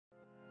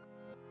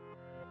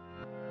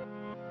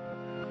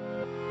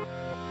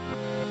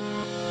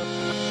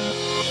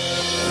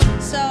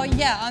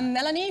Yeah, I'm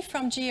Melanie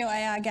from Geo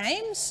AR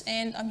Games,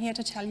 and I'm here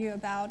to tell you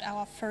about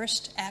our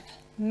first app,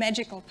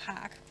 Magical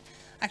Park.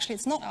 Actually,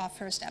 it's not our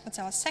first app, it's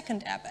our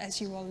second app, as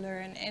you will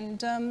learn.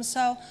 And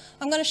so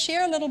I'm going to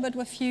share a little bit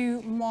with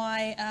you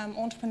my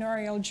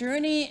entrepreneurial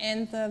journey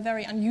and the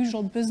very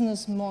unusual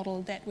business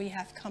model that we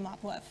have come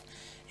up with,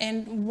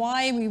 and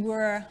why we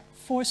were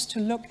forced to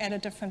look at a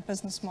different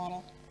business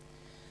model.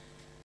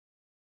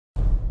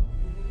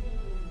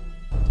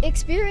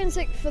 Experience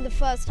it for the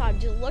first time,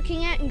 just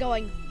looking at it and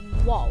going,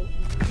 whoa.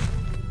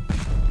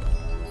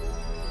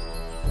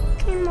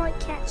 We might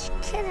catch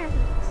kittens.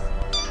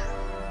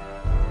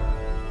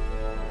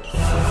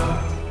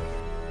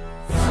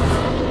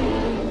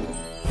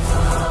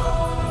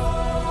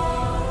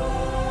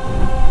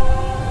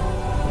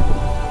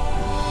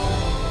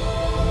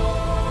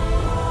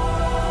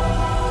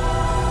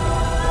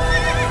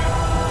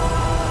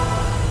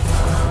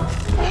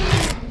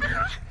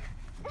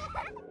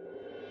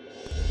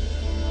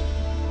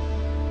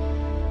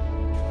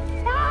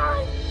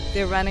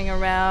 They're running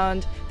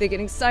around, they're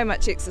getting so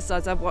much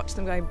exercise. I've watched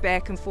them going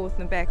back and forth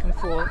and back and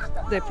forth.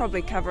 They're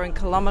probably covering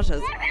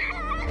kilometres.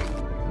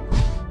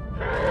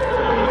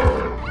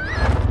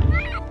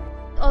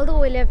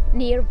 Although we live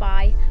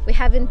nearby, we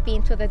haven't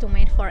been to the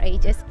domain for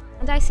ages.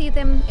 And I see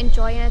them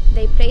enjoying it.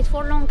 They played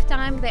for a long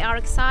time, they are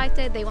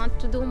excited, they want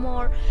to do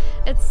more.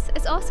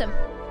 It's awesome.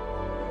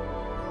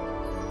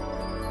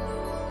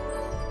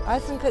 I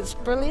think it's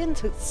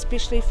brilliant,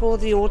 especially for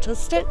the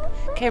autistic.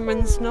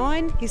 Cameron's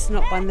 9, he's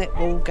not one that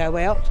will go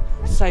out,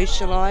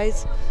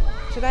 socialise.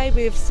 Today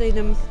we've seen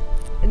him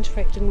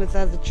interacting with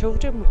other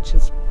children, which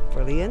is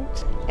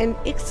brilliant, and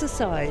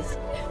exercise.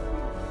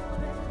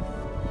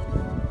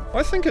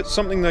 I think it's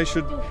something they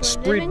should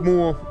spread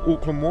more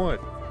Auckland-wide.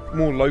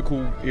 More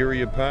local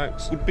area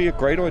parks would be a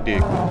great idea.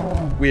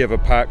 We have a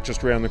park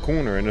just around the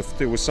corner, and if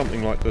there was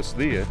something like this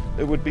there,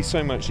 it would be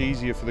so much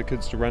easier for the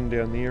kids to run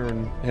down there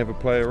and have a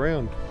play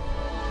around.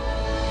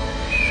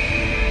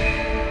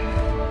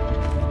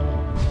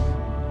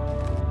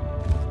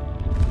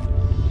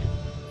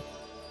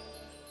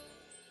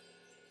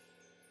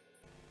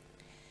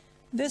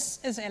 This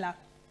is Ella.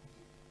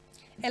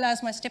 Ella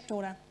is my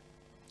stepdaughter.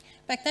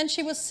 Back then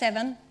she was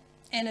 7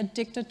 and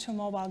addicted to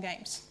mobile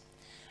games.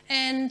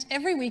 And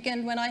every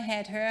weekend when I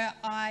had her,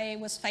 I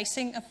was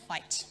facing a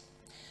fight.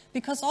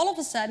 Because all of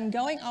a sudden,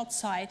 going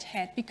outside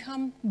had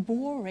become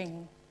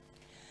boring.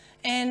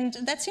 And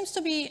that seems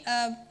to be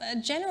a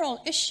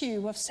general issue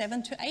with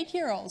 7 to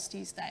 8-year-olds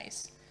these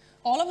days.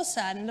 All of a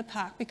sudden, the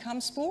park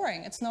becomes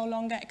boring. It's no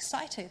longer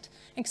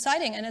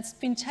exciting, and it's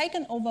been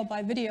taken over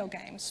by video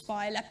games,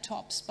 by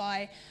laptops,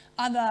 by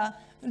other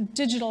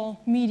digital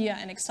media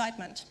and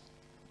excitement.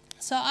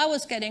 So I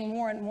was getting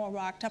more and more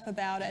worked up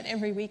about it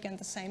every weekend,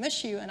 the same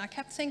issue, and I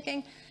kept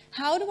thinking,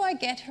 how do I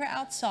get her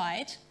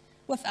outside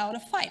without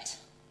a fight?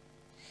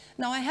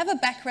 Now, I have a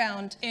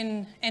background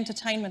in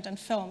entertainment and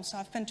film, so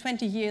I've spent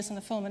 20 years in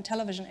the film and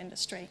television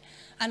industry,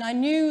 and I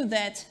knew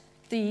that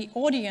the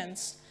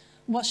audience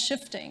was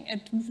shifting.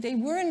 They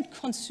weren't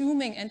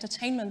consuming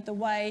entertainment the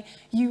way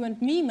you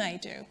and me may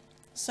do.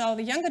 So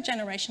the younger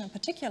generation in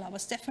particular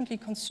was definitely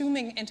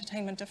consuming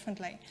entertainment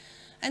differently.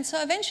 And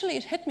so eventually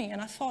it hit me, and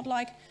I thought,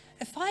 like,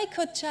 if I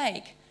could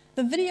take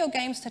the video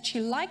games that she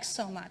likes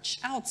so much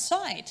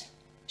outside,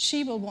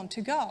 she will want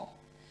to go.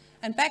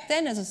 And back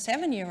then, as a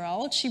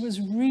 7-year-old, she was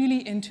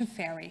really into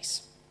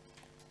fairies.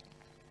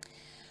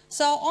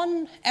 So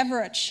on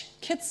average,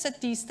 kids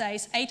sit these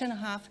days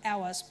 8.5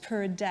 hours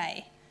per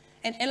day.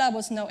 And Ella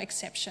was no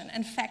exception.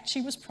 In fact,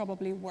 she was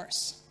probably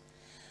worse.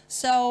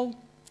 So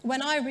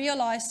when I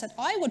realized that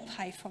I would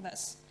pay for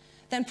this,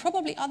 then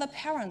probably other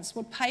parents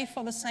would pay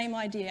for the same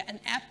idea, an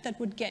app that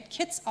would get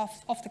kids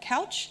off the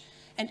couch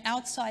and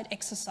outside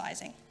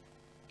exercising.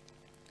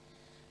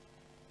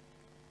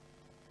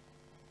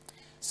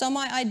 So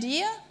my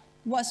idea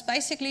was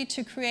basically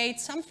to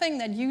create something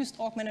that used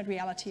augmented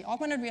reality.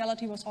 Augmented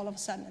reality was all of a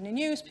sudden in the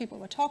news, people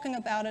were talking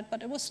about it,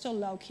 but it was still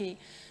low-key.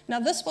 Now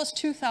this was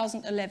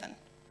 2011,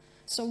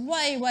 so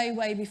way, way,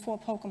 way before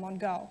Pokemon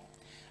Go.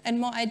 And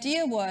my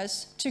idea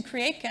was to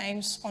create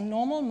games on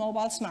normal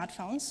mobile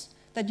smartphones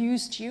that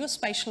use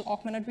geospatial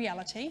augmented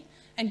reality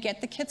and get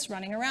the kids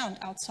running around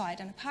outside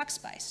in a park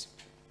space.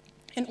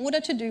 In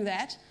order to do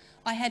that,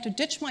 I had to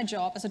ditch my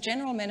job as a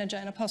general manager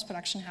in a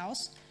post-production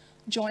house,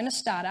 join a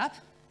startup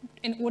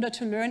in order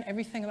to learn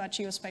everything about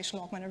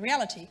geospatial augmented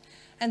reality.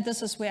 And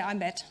this is where I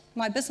met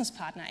my business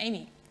partner,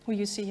 Amy, who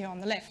you see here on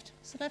the left.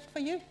 Is it left for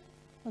you?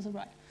 Was it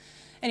right?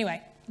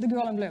 Anyway, the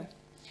girl in blue.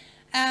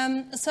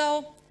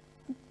 So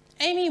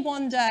Amy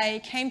one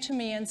day came to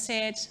me and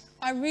said,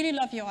 I really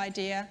love your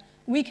idea.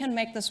 We can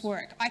make this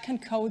work. I can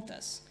code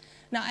this.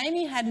 Now,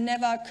 Amy had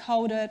never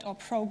coded or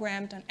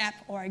programmed an app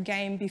or a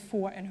game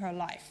before in her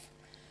life.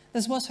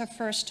 This was her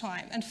first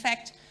time. In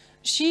fact,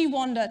 she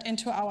wandered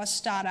into our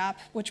startup,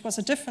 which was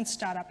a different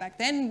startup back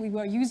then. We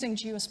were using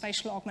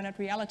geospatial augmented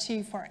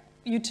reality for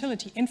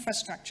utility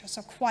infrastructure,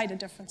 so quite a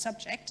different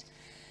subject.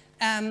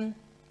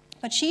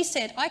 But she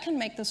said, I can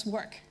make this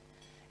work.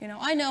 You know,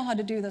 I know how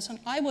to do this, and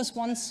I was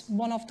once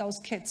one of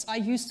those kids. I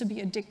used to be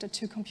addicted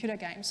to computer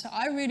games, so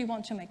I really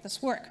want to make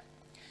this work.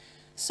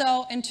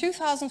 So in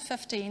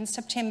 2015,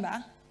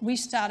 September, we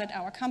started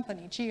our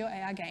company, Geo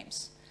AR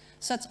Games.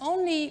 So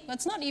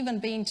it's not even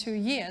been 2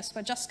 years.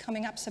 We're just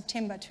coming up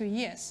September, 2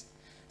 years.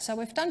 So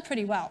we've done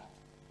pretty well.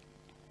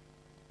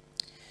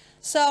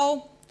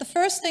 So the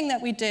first thing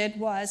that we did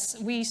was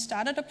we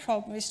started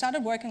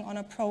working on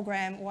a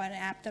program or an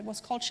app that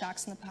was called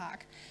Sharks in the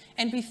Park.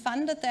 And we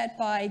funded that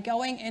by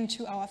going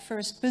into our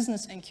first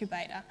business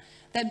incubator.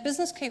 That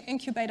business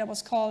incubator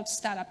was called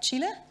Startup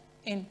Chile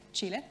in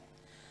Chile.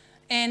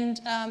 And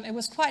it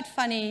was quite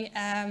funny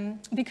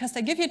because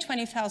they give you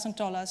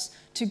 $20,000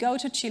 to go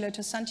to Chile,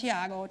 to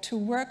Santiago, to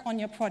work on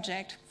your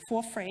project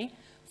for free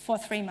for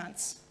 3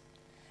 months.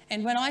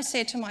 And when I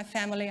said to my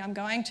family, I'm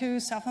going to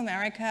South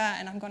America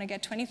and I'm going to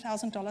get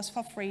 $20,000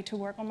 for free to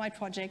work on my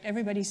project,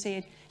 everybody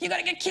said, you're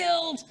going to get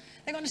killed.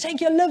 They're going to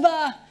take your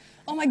liver.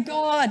 Oh my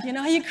God, you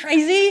know, are you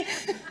crazy?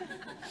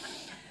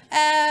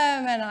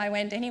 And I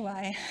went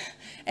anyway.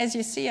 As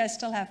you see, I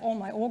still have all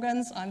my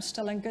organs. I'm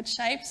still in good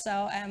shape.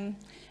 So, and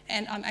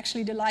I'm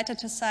actually delighted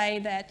to say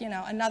that, you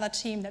know, another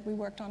team that we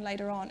worked on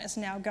later on is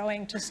now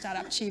going to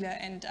Startup Chile,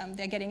 and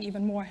they're getting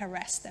even more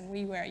harassed than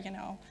we were, you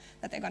know,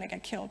 that they're going to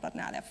get killed, but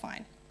now they're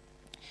fine.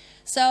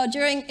 So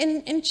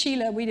in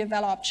Chile, we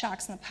developed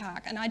Sharks in the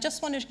Park, and I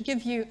just wanted to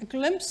give you a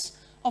glimpse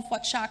of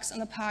what Sharks in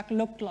the Park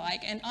looked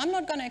like. And I'm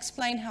not going to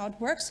explain how it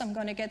works. I'm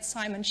going to get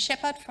Simon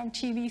Shepherd from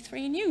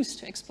TV3 News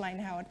to explain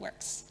how it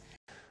works.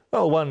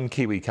 Well, one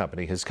Kiwi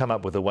company has come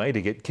up with a way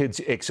to get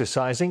kids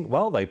exercising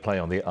while they play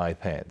on their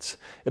iPads.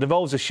 It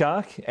involves a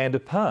shark and a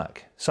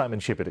park. Simon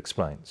Shepherd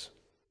explains.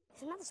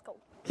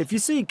 If you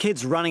see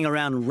kids running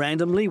around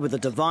randomly with a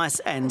device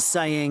and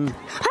saying,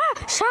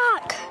 Ah,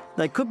 shark!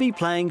 They could be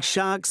playing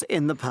Sharks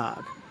in the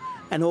Park,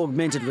 an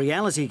augmented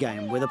reality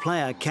game where the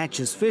player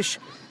catches fish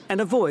and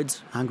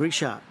avoids hungry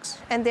sharks.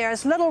 And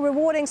there's little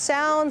rewarding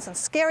sounds and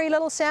scary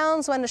little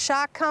sounds when the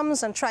shark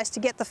comes and tries to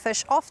get the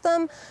fish off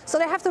them. So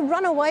they have to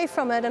run away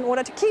from it in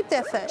order to keep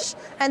their fish.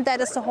 And that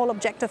is the whole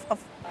objective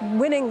of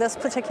winning this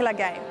particular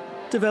game.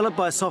 Developed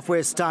by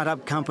software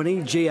startup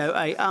company Geo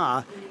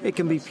AR, it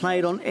can be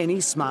played on any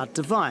smart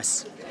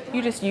device.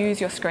 You just use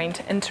your screen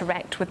to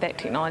interact with that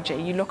technology.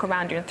 You look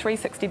around you in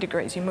 360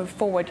 degrees, you move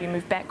forward, you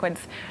move backwards.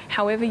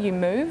 However you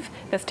move,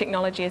 this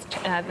technology,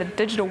 the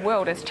digital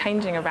world is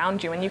changing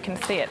around you and you can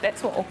see it.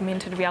 That's what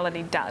augmented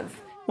reality does.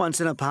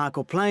 Once in a park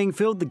or playing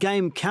field, the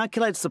game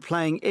calculates the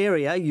playing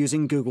area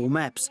using Google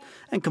Maps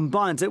and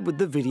combines it with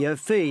the video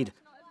feed.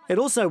 It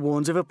also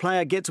warns if a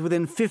player gets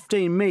within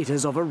 15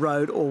 metres of a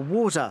road or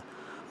water,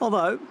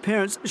 although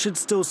parents should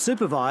still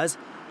supervise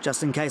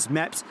just in case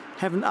maps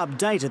haven't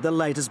updated the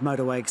latest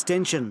motorway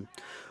extension.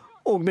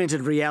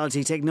 Augmented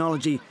reality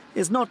technology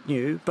is not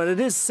new, but it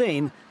is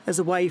seen as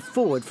a way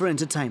forward for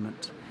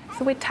entertainment.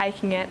 So we're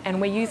taking it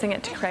and we're using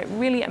it to create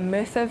really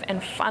immersive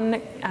and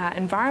fun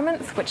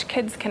environments which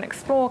kids can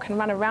explore, can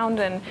run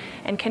around in,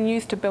 and can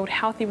use to build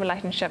healthy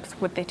relationships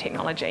with their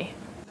technology.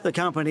 The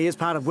company is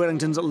part of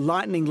Wellington's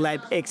Lightning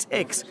Lab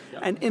XX,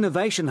 an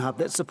innovation hub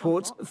that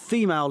supports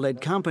female-led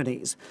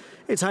companies.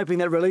 It's hoping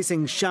that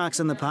releasing Sharks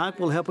in the Park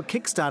will help a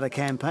Kickstarter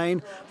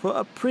campaign for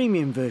a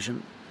premium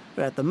version.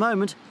 But at the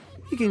moment,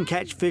 you can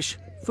catch fish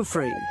for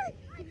free.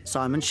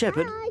 Simon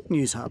Shepherd,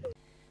 News Hub.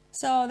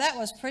 So that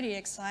was pretty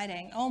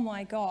exciting. Oh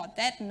my God,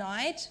 that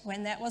night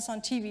when that was on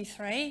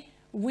TV3,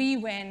 we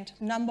went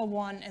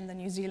 #1 in the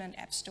New Zealand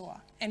App Store.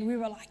 And we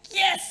were like,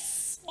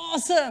 yes,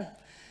 awesome.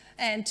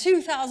 And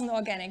 2,000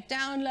 organic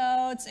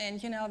downloads,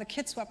 and you know, the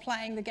kids were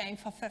playing the game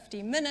for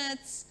 50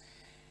 minutes.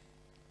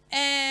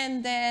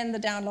 And then the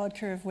download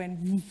curve went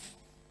woof,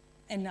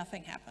 and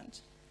nothing happened.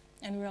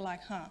 And we were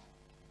like, huh,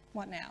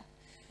 what now?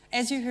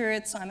 As you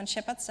heard Simon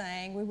Shepherd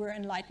saying, we were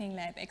in Lightning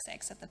Lab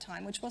XX at the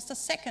time, which was the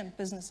second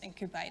business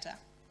incubator,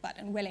 but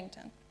in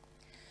Wellington.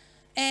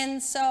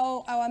 And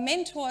so our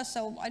mentors,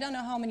 so I don't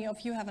know how many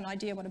of you have an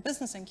idea what a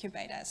business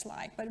incubator is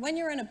like, but when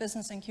you're in a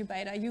business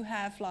incubator, you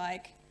have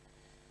like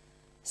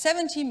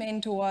 70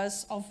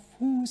 mentors, of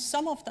who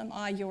some of them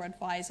are your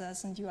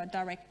advisors and your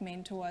direct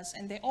mentors,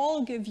 and they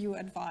all give you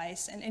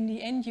advice, and in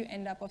the end you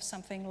end up with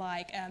something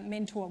like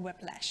mentor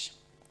whiplash.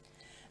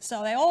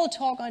 So they all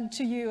talk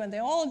to you and they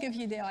all give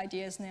you their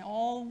ideas and they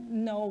all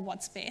know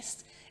what's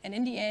best. And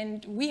in the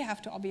end, we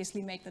have to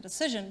obviously make the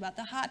decision, but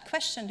the hard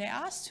question they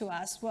asked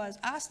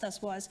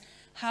us was,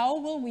 how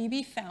will we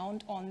be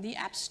found on the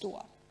App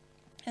Store?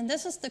 And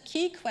this is the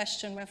key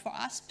question where for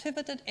us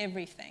pivoted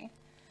everything.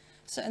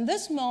 So in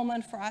this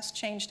moment, for us,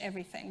 changed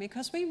everything,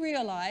 because we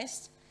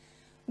realized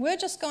we're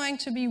just going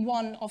to be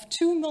one of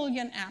 2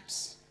 million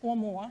apps or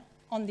more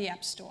on the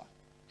App Store.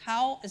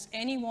 How is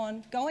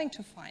anyone going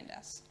to find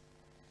us?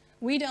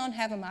 We don't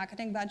have a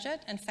marketing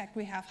budget. In fact,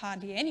 we have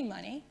hardly any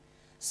money.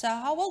 So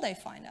how will they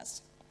find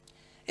us?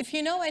 If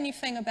you know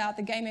anything about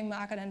the gaming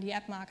market and the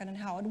app market and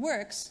how it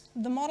works,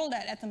 the model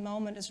that at the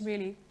moment is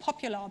really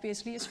popular,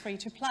 obviously, is free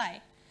to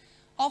play.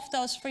 Of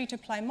those free to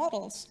play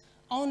models,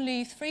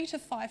 only 3 to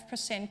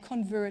 5%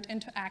 convert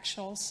into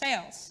actual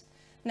sales.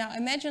 Now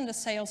imagine the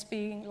sales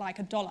being like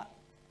 $1,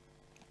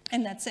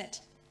 and that's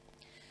it.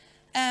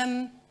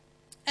 And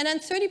then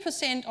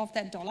 30% of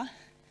that dollar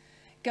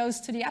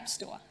goes to the App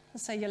Store.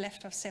 So you're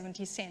left with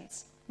 70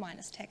 cents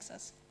minus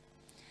taxes.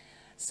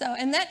 So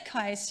in that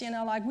case,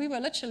 like we were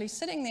literally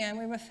sitting there and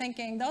we were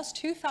thinking, those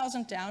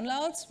 2,000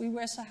 downloads we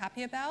were so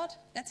happy about,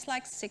 that's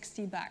like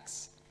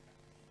 $60.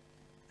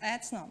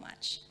 That's not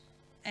much.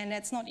 And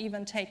that's not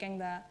even taking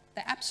the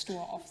App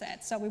Store off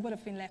that. So we would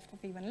have been left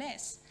with even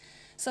less.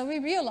 So we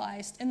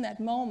realized in that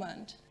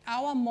moment,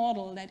 our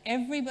model that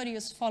everybody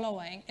is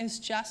following is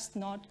just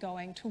not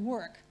going to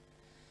work.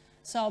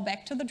 So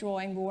back to the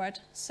drawing board,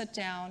 sit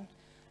down.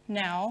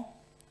 Now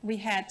we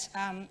had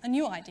a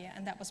new idea,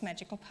 and that was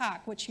Magical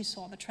Park, which you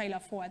saw the trailer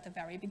for at the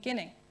very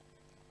beginning.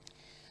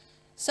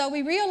 So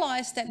we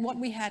realized that what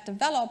we had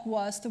developed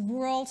was the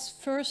world's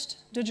first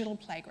digital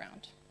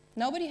playground.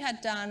 Nobody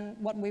had done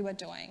what we were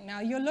doing. Now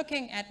you're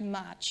looking at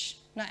March.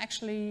 Now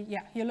actually,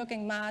 yeah, you're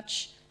looking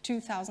March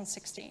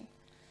 2016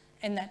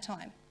 in that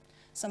time.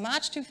 So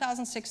March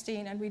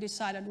 2016, and we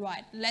decided,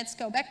 right, let's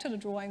go back to the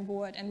drawing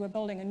board, and we're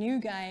building a new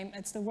game.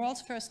 It's the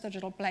world's first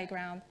digital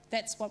playground.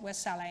 That's what we're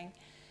selling.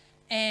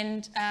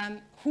 And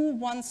who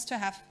wants to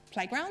have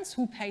playgrounds?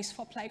 Who pays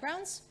for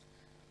playgrounds?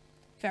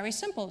 Very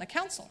simple, the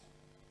council.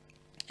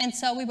 And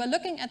so we were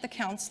looking at the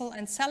council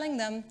and selling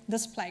them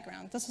this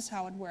playground. This is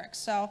how it works.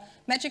 So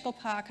Magical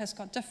Park has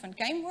got different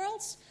game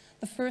worlds.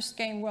 The first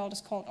game world is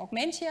called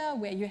Augmentia,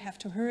 where you have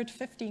to herd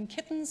 15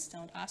 kittens.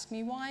 Don't ask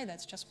me why,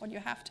 that's just what you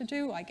have to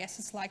do. I guess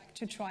it's like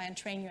to try and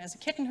train you as a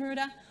kitten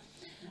herder.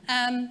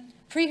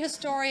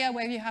 Prehistoria,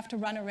 where you have to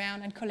run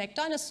around and collect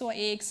dinosaur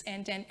eggs,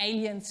 and then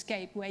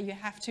Alienscape, where you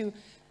have to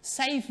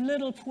save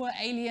little poor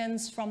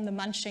aliens from the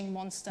munching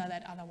monster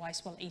that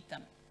otherwise will eat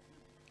them.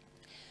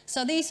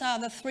 So these are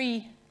the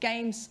 3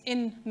 games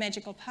in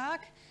Magical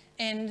Park,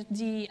 and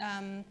the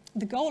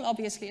goal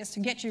obviously is to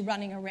get you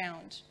running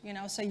around,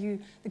 so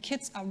the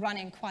kids are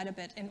running quite a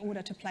bit in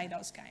order to play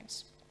those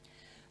games.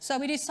 So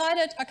we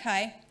decided,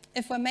 okay,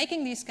 if we're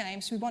making these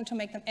games, we want to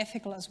make them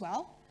ethical as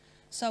well.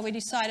 So we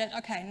decided,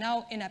 okay,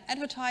 no in-app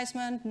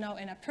advertisement, no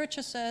in-app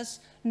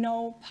purchases,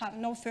 no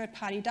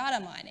third-party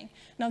data mining.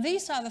 Now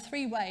these are the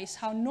 3 ways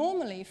how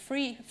normally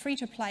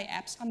free-to-play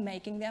apps are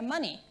making their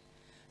money.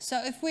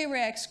 So if we were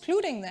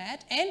excluding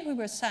that and we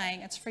were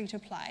saying it's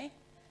free-to-play,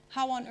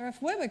 how on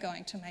earth were we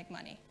going to make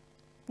money?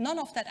 None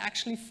of that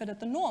actually fitted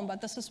the norm,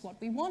 but this is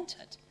what we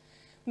wanted.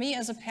 Me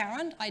as a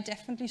parent, I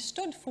definitely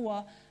stood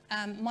for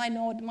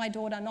my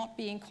daughter not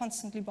being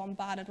constantly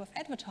bombarded with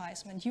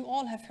advertisement. You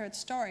all have heard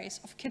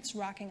stories of kids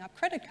racking up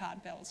credit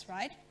card bills,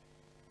 right?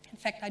 In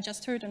fact, I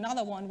just heard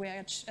another one where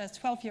a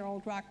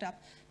 12-year-old racked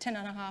up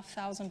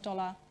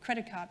 $10,500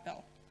 credit card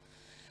bill.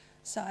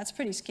 So that's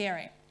pretty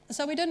scary.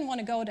 So we didn't want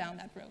to go down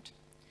that route.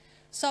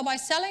 So by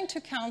selling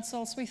to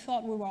councils, we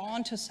thought we were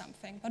onto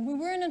something, but we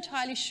weren't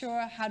entirely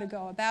sure how to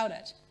go about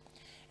it.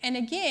 And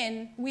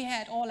again, we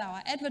had all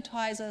our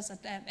advertisers,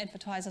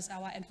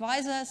 our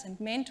advisors and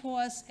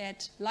mentors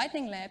at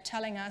Lightning Lab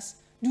telling us,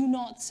 do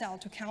not sell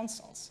to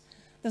councils.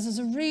 This is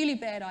a really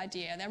bad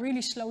idea. They're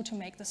really slow to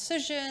make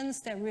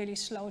decisions. They're really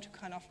slow to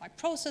kind of like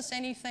process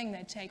anything.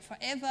 They take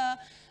forever.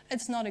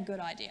 It's not a good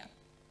idea.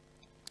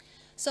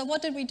 So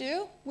what did we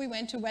do? We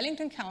went to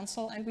Wellington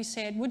Council and we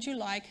said, would you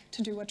like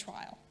to do a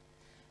trial?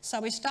 So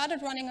we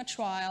started running a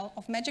trial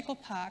of Magical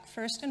Park,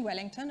 first in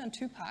Wellington in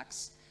 2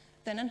 parks,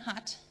 then in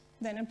Hutt,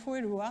 then in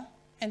Porirua,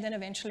 and then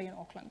eventually in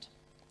Auckland.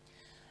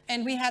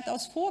 And we had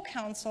those 4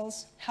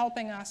 councils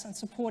helping us and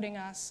supporting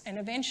us, and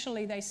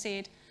eventually they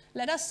said,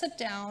 let us sit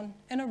down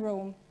in a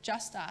room,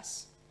 just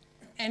us,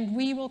 and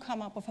we will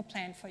come up with a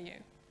plan for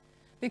you.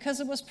 Because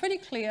it was pretty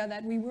clear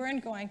that we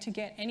weren't going to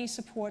get any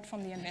support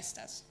from the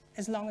investors,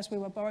 as long as we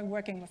were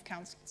working with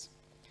councils.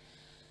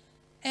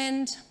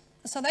 And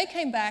so they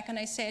came back and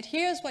they said,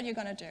 here's what you're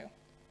going to do.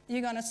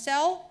 You're going to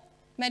sell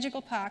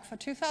Magical Park for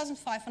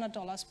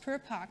 $2,500 per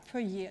park per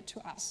year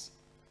to us.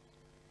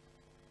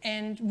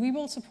 And we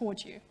will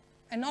support you.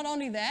 And not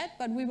only that,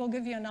 but we will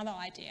give you another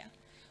idea.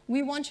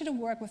 We want you to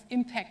work with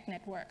impact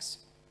networks.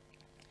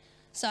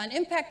 So an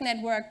impact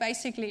network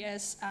basically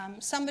is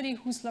somebody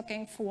who's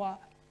looking for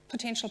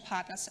potential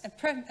partners,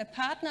 a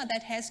partner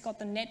that has got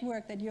the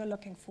network that you're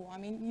looking for. I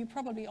mean, you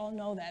probably all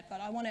know that,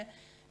 but I want to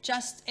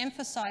just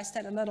emphasize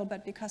that a little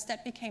bit because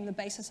that became the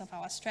basis of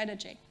our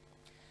strategy.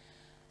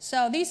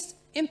 So these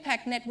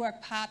impact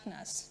network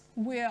partners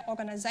were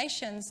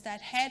organizations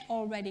that had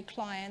already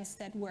clients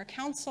that were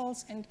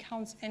councils and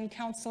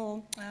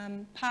council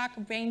park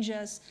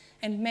rangers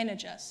and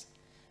managers.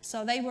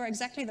 So they were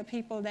exactly the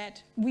people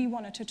that we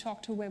wanted to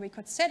talk to where we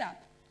could set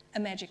up a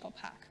magical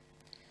park.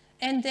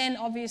 And then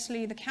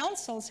obviously the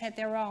councils had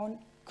their own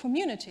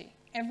community.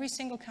 Every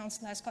single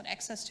council has got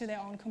access to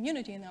their own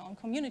community and their own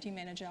community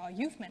manager or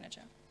youth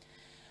manager.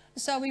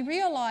 So we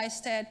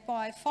realized that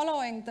by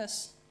following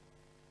this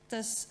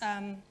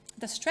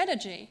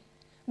strategy,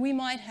 we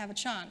might have a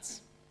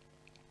chance.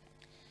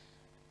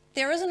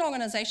 There is an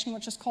organization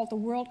which is called the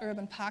World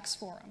Urban Parks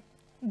Forum,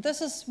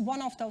 this is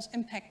one of those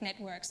impact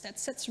networks that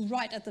sits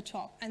right at the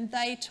top, and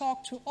they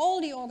talk to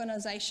all the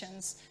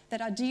organizations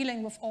that are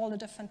dealing with all the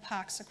different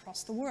parks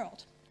across the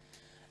world.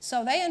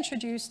 So they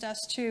introduced us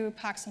to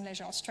Parks and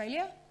Leisure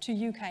Australia, to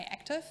UK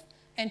Active,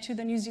 and to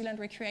the New Zealand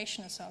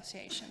Recreation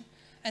Association.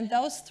 And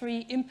those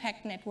 3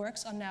 impact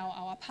networks are now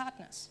our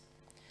partners.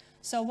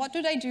 So what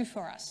do they do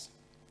for us?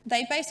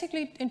 They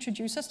basically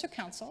introduce us to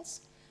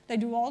councils, they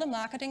do all the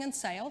marketing and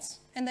sales,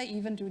 and they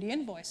even do the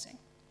invoicing.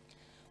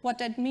 What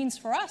that means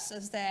for us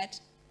is that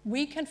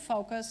we can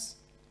focus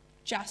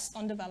just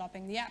on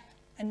developing the app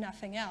and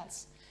nothing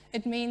else.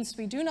 It means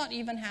we do not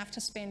even have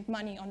to spend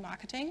money on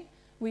marketing.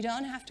 We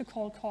don't have to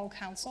call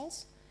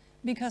councils,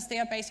 because they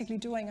are basically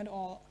doing it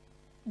all.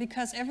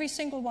 Because every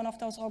single one of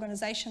those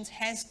organizations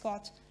has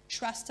got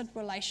trusted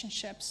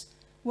relationships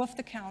with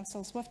the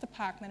councils, with the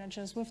park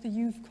managers, with the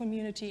youth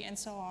community, and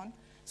so on.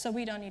 So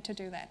we don't need to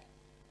do that.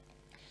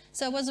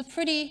 So it was a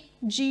pretty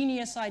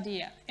genius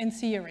idea in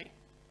theory,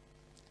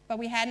 but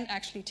we hadn't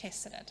actually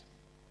tested it.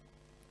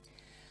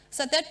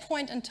 So at that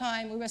point in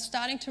time, we were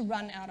starting to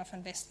run out of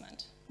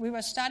investment. We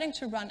were starting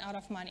to run out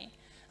of money.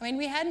 I mean,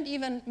 we hadn't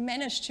even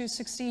managed to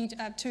succeed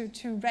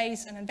to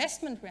raise an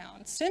investment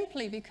round,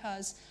 simply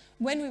because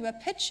when we were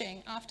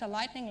pitching after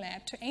Lightning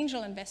Lab to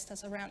angel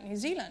investors around New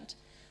Zealand,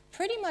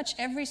 pretty much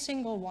every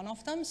single one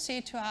of them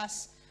said to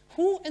us,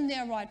 who in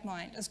their right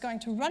mind is going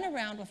to run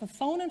around with a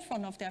phone in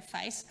front of their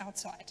face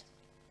outside?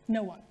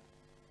 No one.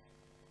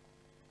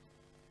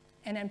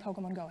 And then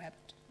Pokemon Go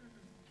happened.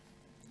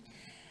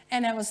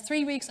 And that was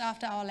 3 weeks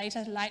after our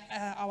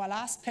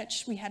last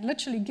pitch. We had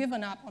literally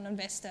given up on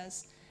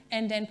investors,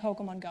 and then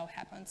Pokemon Go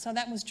happened. So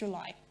that was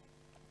July.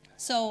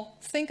 So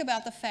think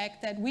about the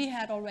fact that we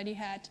had already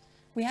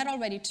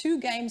 2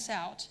 games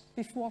out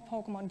before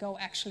Pokemon Go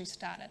actually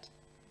started.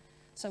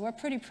 So we're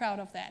pretty proud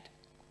of that.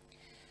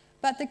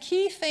 But the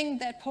key thing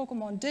that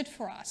Pokemon did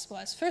for us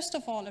was, first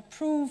of all, it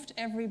proved to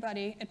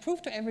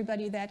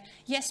everybody that,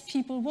 yes,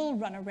 people will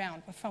run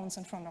around with phones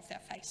in front of their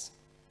face.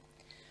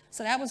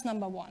 So that was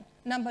number 1.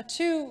 Number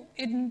 2,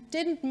 it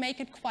didn't make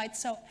it quite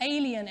so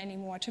alien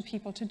anymore to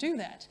people to do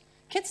that.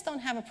 Kids don't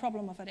have a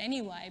problem with it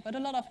anyway, but a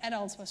lot of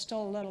adults were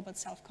still a little bit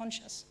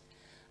self-conscious.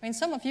 I mean,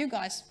 some of you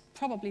guys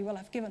probably will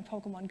have given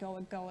Pokemon Go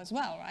a go as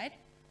well, right?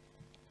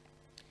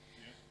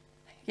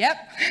 Yep.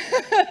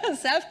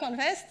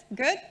 Self-confessed,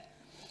 good.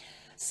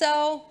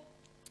 So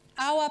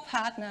our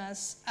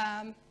partners,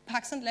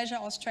 Parks and Leisure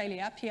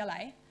Australia,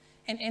 PLA,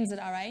 and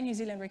NZRA, New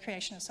Zealand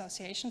Recreation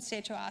Association,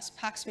 said to us,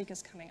 Parks Week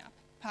is coming up,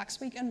 Parks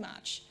Week in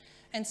March.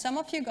 And some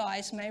of you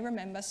guys may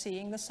remember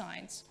seeing the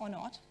signs or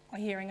not, or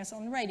hearing us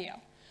on the radio.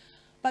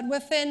 But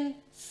within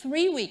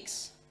 3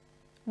 weeks,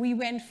 we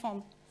went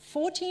from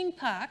 14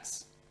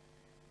 parks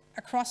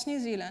across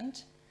New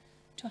Zealand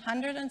to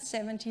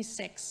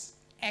 176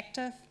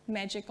 active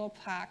magical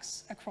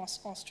parks across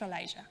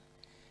Australasia.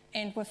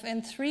 And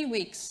within 3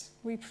 weeks,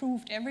 we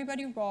proved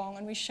everybody wrong,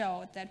 and we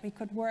showed that we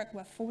could work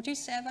with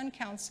 47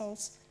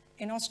 councils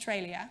in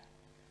Australia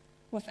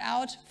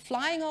without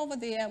flying over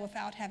there,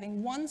 without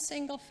having one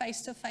single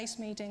face-to-face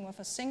meeting with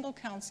a single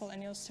council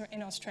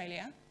in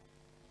Australia,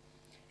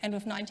 and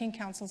with 19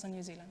 councils in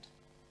New Zealand.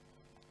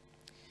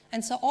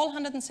 And so all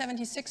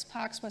 176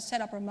 parks were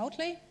set up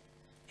remotely.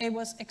 It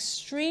was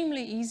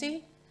extremely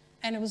easy,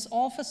 and it was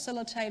all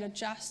facilitated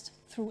just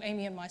through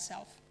Amy and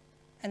myself,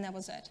 and that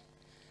was it.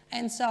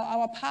 And so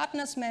our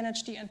partners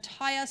managed the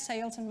entire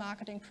sales and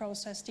marketing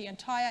process, the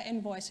entire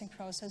invoicing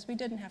process. We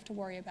didn't have to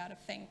worry about a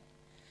thing.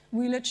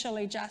 We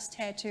literally just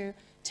had to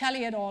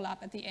tally it all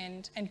up at the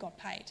end and got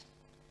paid.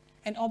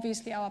 And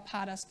obviously our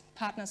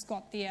partners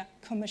got their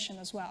commission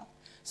as well.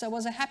 So it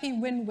was a happy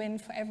win-win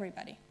for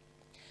everybody.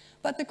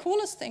 But the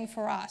coolest thing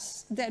for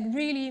us that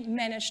really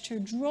managed to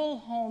drill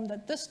home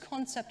that this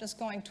concept is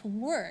going to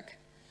work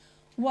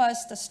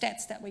was the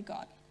stats that we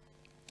got.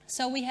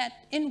 So we had,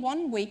 in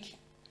 1 week,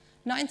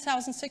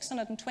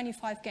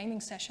 9,625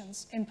 gaming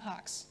sessions in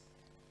parks.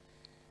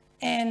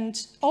 And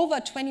over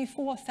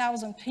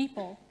 24,000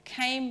 people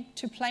came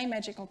to play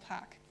Magical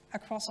Park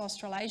across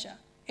Australasia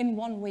in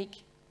 1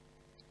 week.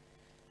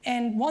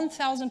 And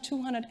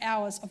 1,200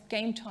 hours of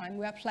game time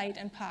were played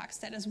in parks.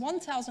 That is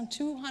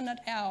 1,200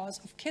 hours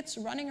of kids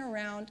running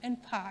around in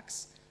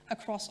parks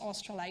across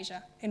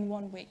Australasia in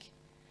 1 week.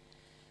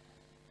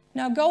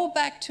 Now go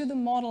back to the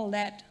model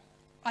that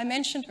I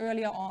mentioned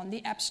earlier on,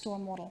 the App Store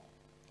model.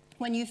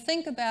 When you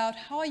think about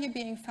how are you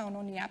being found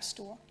on the App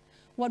Store,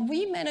 what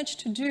we managed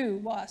to do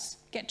was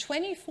get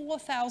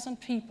 24,000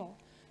 people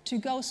to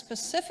go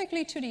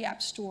specifically to the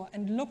App Store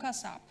and look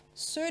us up,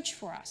 search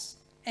for us,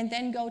 and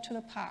then go to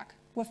the park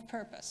with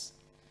purpose.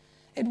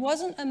 It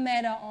wasn't a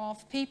matter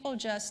of people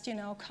just,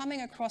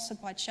 coming across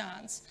it by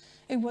chance.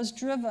 It was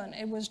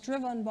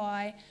driven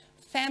by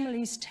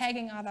families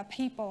tagging other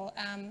people,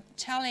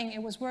 telling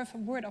it was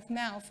word of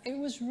mouth. It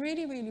was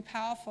really, really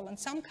powerful. And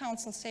some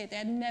councils said they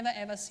had never,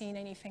 ever seen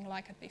anything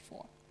like it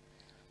before.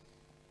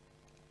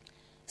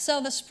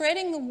 So the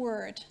spreading the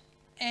word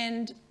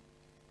and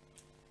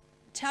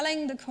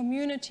telling the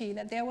community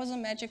that there was a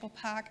magical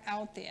park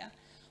out there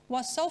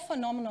was so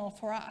phenomenal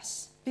for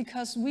us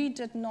because we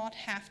did not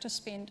have to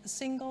spend a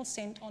single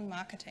cent on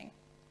marketing.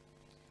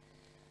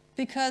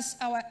 Because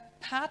our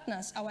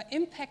partners, our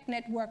impact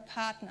network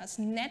partners,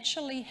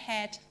 naturally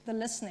had the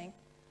listening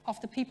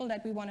of the people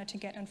that we wanted to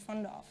get in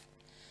front of.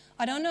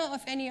 I don't know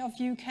if any of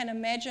you can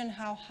imagine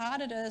how hard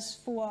it is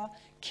for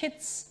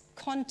kids'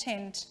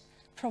 content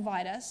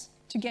providers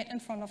to get in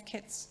front of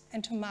kids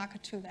and to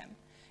market to them.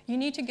 You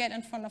need to get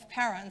in front of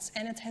parents,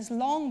 and it has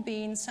long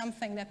been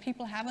something that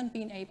people haven't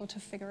been able to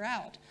figure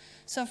out.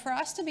 So for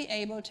us to be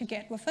able to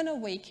get within a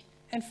week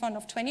in front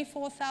of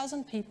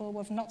 24,000 people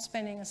with not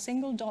spending a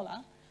single dollar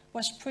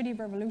was pretty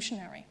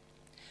revolutionary.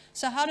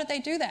 So how did they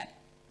do that?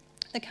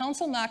 The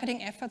council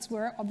marketing efforts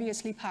were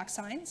obviously park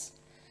signs.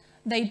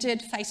 They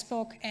did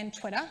Facebook and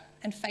Twitter,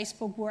 and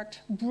Facebook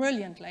worked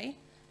brilliantly.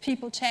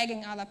 People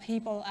tagging other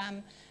people.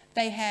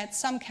 They had,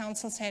 some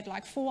councils had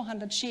like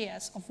 400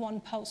 shares of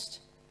one post.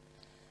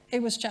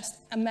 It was just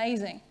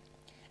amazing.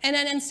 And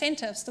then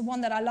incentives, the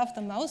one that I loved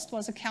the most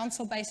was a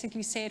council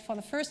basically said for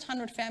the first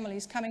 100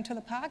 families coming to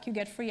the park, you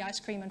get free ice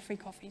cream and free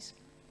coffees.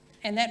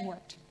 And that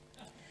worked.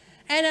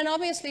 And then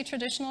obviously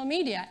traditional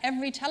media.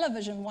 Every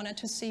television wanted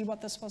to see what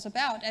this was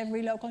about.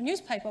 Every local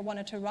newspaper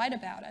wanted to write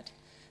about it.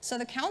 So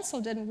the council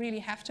didn't really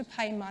have to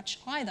pay much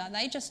either.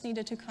 They just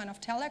needed to kind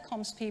of tell their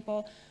comms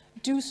people,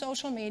 do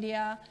social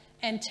media,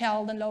 and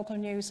tell the local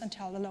news and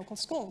tell the local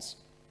schools.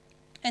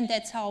 And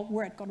that's how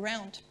word got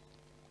around.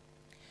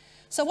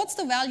 So what's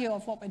the value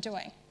of what we're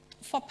doing?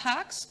 For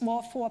parks,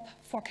 or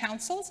for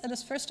councils, it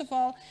is first of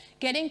all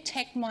getting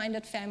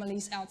tech-minded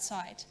families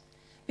outside,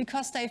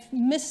 because they've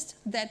missed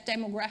that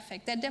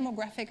demographic. That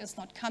demographic is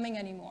not coming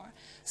anymore.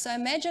 So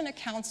imagine a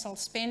council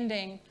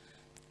spending,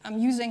 I'm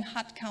using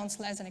Hut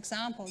Council as an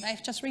example,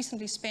 they've just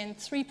recently spent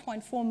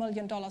 $3.4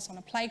 million on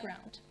a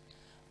playground.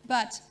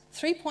 But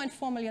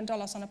 $3.4 million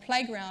on a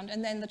playground,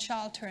 and then the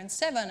child turns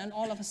 7, and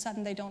all of a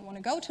sudden they don't want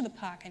to go to the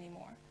park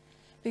anymore,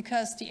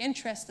 because the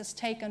interest is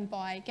taken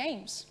by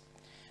games.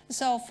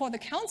 So for the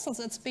councils,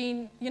 it's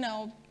been,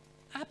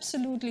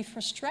 absolutely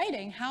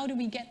frustrating. How do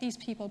we get these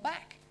people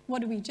back? What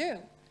do we do?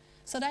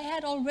 So they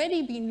had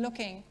already been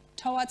looking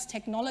towards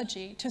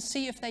technology to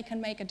see if they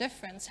can make a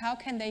difference. How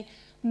can they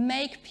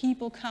make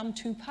people come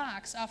to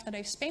parks after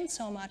they've spent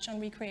so much on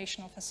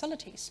recreational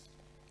facilities?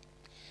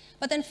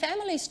 But then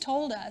families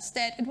told us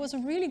that it was a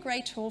really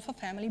great tool for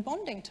family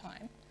bonding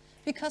time,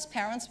 because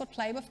parents would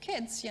play with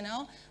kids,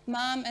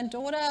 Mom and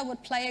daughter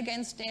would play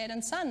against dad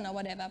and son or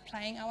whatever,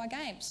 playing our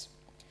games.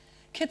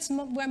 Kids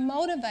were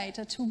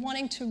motivated to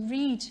wanting to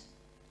read,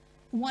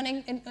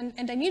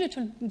 and they needed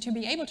to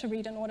be able to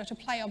read in order to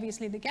play,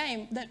 obviously, the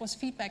game. That was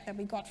feedback that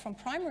we got from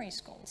primary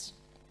schools.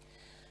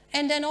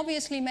 And then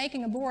obviously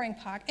making a boring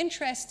park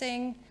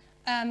interesting,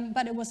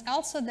 but it was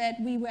also that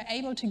we were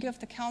able to give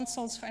the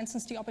councils, for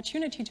instance, the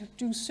opportunity to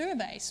do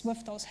surveys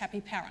with those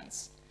happy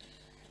parents.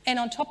 And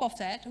on top of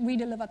that, we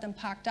delivered them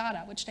park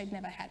data, which they'd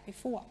never had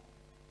before.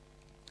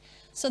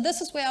 So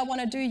this is where I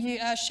want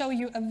to show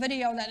you a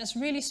video that is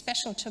really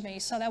special to me.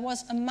 So there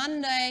was a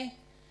Monday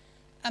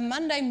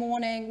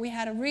morning. We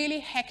had a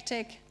really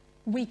hectic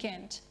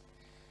weekend.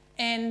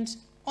 And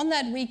on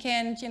that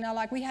weekend,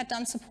 we had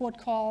done support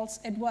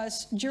calls. It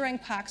was during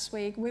Parks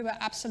Week. We were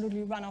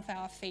absolutely run off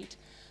our feet.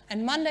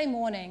 And Monday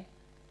morning,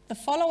 the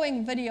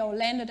following video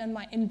landed in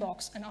my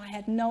inbox, and I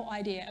had no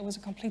idea. It was a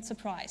complete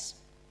surprise.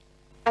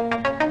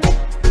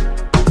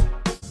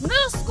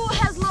 Middle school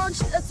has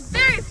launched its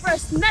very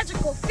first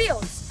magical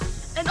fields.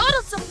 In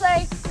order to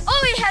play,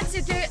 all we had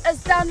to do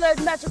is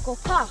download Magical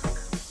Park.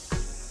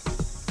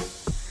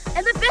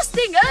 And the best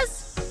thing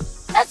is,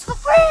 it's for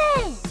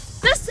free!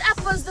 This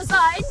app was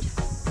designed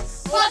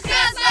for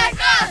kids like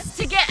us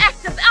to get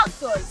active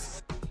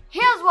outdoors.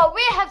 Here's what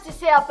we have to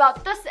say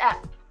about this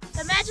app.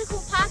 The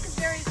Magical Park is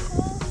very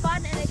cool,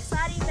 fun and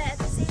exciting, but at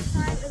the same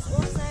time is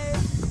also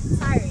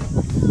tiring.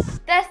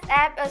 This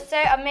app is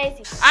so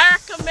amazing. I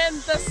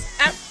recommend this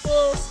app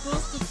for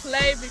schools to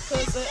play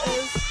because it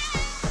is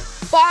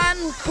fun,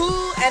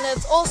 cool, and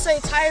it's also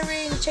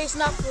tiring,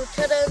 chasing after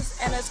kittens,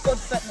 and it's good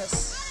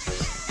fitness.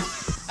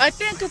 I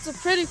think it's a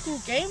pretty cool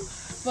game,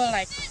 but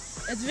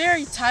it's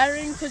very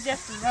tiring because you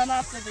have to run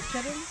after the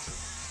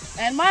kittens.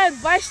 And my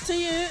advice to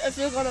you, if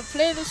you're going to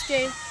play this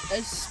game,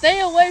 is stay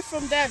away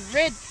from that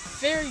red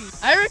fairy.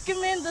 I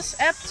recommend this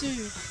app to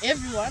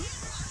everyone,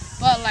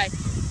 but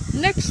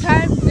next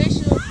time they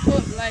should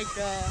put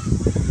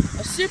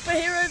a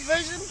superhero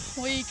version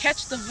where you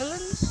catch the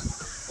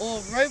villains, or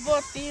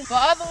robot theme, but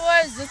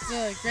otherwise it's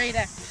a great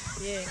app.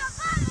 Yeah.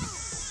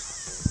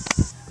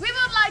 We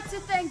would like to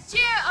thank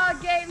Geo AR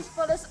Games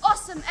for this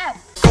awesome app.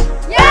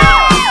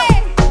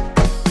 Yay!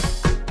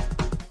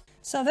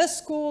 So this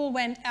school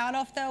went out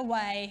of their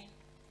way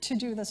to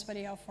do this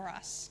video for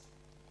us.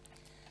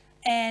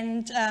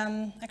 And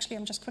actually,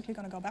 I'm just quickly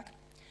going to go back.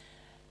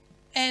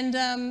 And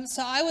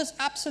so I was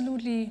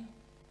absolutely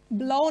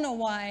blown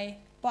away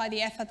by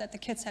the effort that the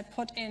kids had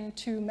put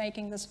into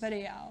making this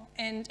video.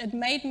 And it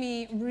made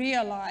me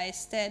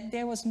realize that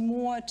there was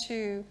more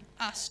to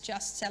us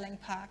just selling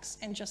parks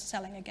and just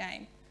selling a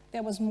game.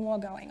 There was more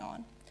going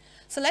on.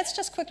 So let's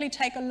just quickly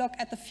take a look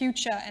at the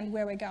future and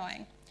where we're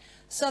going.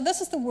 So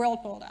this is the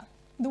World Builder.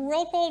 The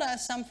World Builder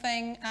is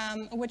something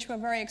which we're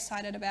very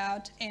excited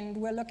about, and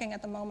we're looking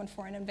at the moment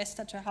for an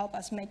investor to help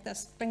us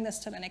bring this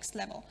to the next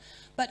level.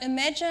 But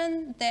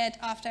imagine that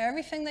after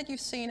everything that you've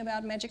seen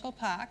about Magical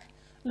Park,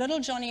 little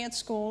Johnny at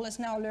school is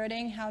now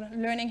learning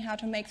how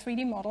to make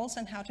 3D models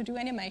and how to do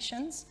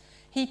animations.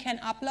 He can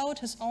upload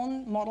his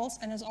own models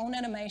and his own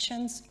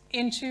animations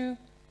into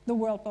the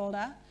World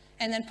Builder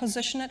and then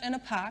position it in a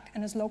park,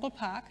 in his local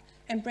park,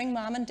 and bring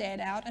mom and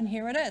dad out, and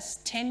here it is,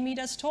 10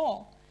 meters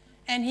tall.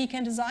 And he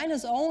can design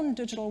his own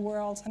digital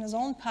worlds and his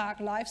own park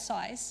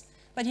life-size,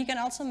 but he can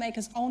also make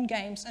his own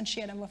games and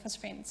share them with his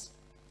friends.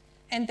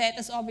 And that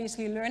is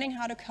obviously learning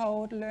how to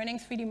code, learning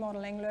 3D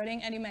modeling,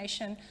 learning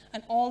animation,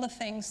 and all the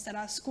things that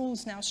our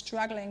schools now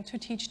struggling to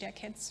teach their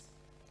kids.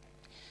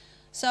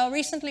 So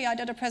recently I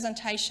did a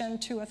presentation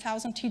to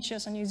 1,000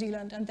 teachers in New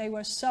Zealand, and they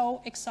were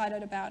so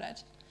excited about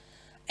it.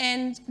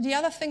 And the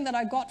other thing that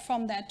I got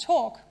from that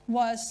talk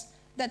was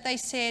that they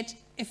said,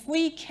 if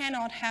we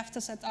cannot have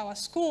this at our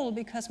school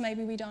because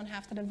maybe we don't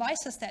have the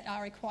devices that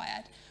are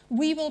required,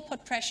 we will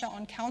put pressure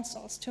on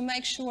councils to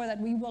make sure that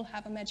we will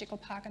have a magical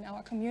park in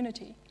our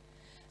community.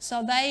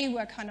 So they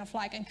were kind of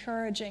like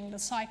encouraging the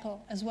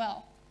cycle as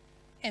well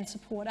and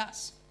support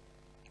us.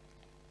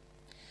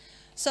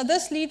 So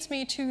this leads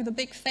me to the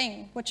big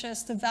thing, which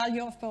is the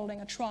value of building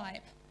a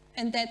tribe.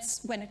 And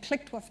that's when it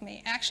clicked with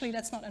me. Actually,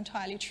 that's not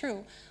entirely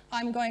true.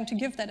 I'm going to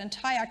give that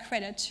entire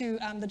credit to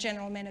the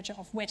general manager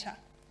of Weta.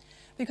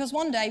 Because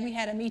one day we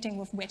had a meeting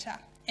with Weta,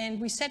 and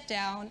we sat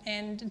down,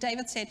 and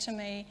David said to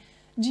me,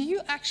 do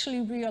you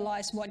actually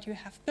realize what you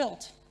have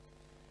built?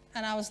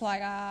 And I was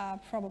like,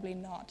 probably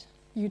not.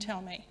 You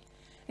tell me.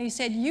 And he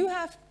said, you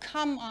have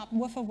come up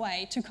with a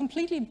way to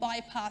completely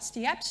bypass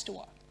the App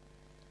Store.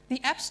 The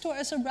App Store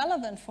is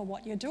irrelevant for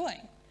what you're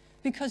doing,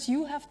 because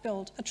you have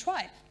built a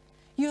tribe.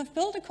 You have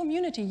built a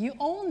community. You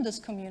own this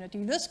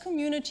community. This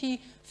community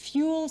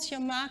fuels your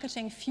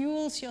marketing,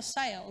 fuels your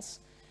sales.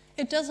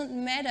 It doesn't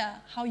matter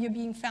how you're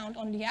being found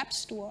on the App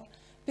Store,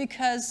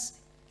 because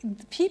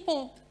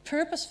people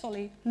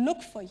purposefully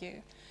look for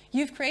you.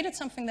 You've created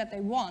something that they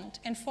want.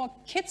 And for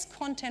kids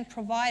content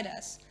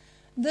providers,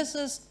 this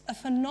is a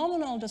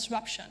phenomenal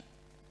disruption.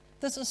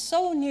 This is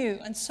so new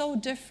and so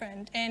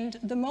different. And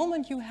the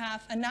moment you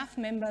have enough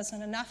members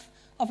and enough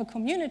of a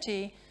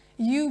community,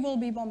 you will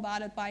be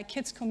bombarded by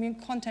kids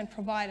content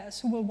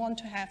providers who will want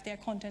to have their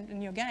content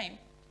in your game.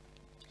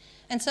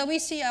 And so we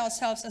see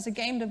ourselves as a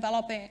game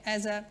developer,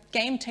 as a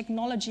game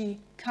technology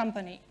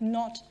company,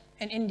 not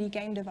an indie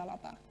game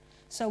developer.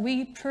 So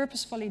we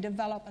purposefully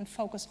develop and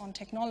focus on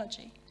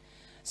technology.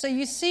 So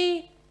you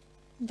see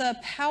the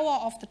power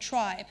of the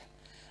tribe.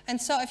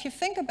 And so if you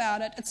think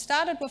about it, it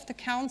started with the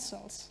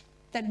councils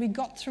that we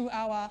got through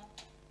our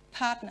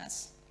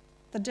partners,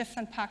 the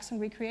different parks and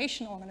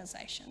recreation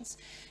organizations.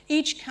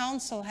 Each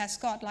council has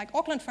got, like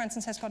Auckland, for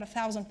instance, has got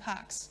 1,000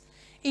 parks.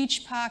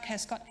 Each park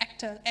has got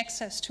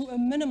access to a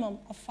minimum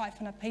of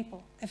 500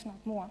 people, if not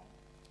more.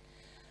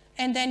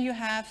 And then you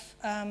have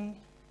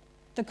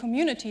the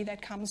community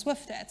that comes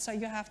with that. So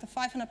you have the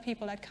 500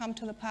 people that come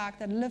to the park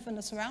that live in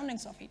the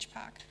surroundings of each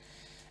park.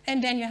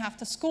 And then you have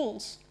the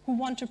schools who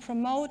want to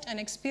promote and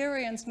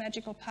experience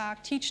Magical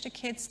Park, teach the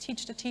kids,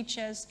 teach the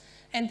teachers,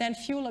 and then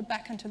fuel it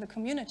back into the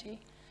community.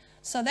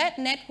 So that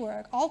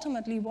network,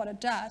 ultimately what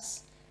it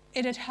does,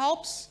 it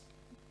helps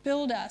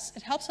build us,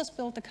 it helps us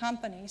build the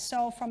company.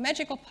 So from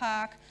Magical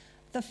Park,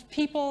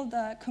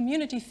 the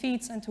community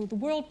feeds into the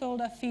World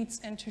Builder, feeds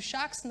into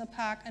Sharks in the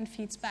Park, and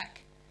feeds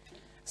back.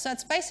 So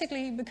it's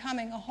basically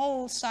becoming a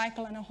whole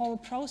cycle and a whole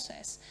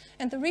process.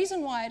 And the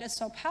reason why it is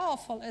so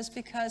powerful is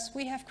because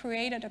we have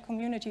created a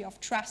community of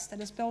trust that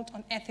is built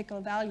on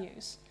ethical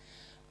values.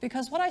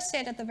 Because what I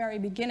said at the very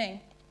beginning,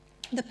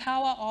 the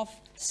power of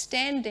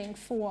standing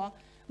for,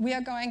 we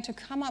are going to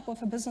come up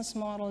with a business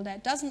model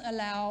that doesn't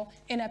allow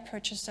in-app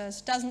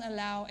purchases, doesn't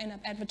allow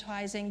in-app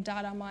advertising,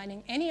 data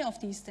mining, any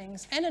of these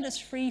things, and it is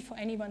free for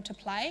anyone to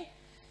play.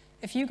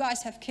 If you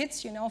guys have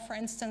kids, you know, for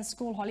instance,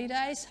 school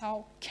holidays,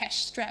 how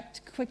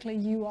cash-strapped quickly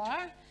you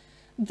are.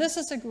 This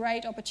is a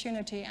great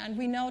opportunity, and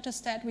we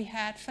noticed that we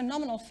had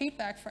phenomenal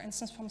feedback, for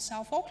instance, from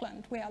South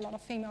Auckland, where a lot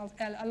of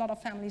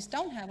families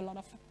don't have a lot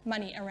of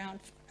money around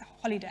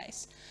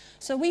holidays.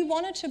 So we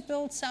wanted to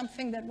build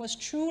something that was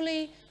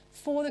truly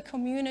for the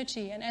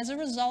community, and as a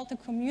result, the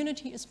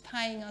community is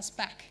paying us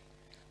back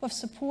with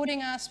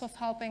supporting us, with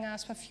helping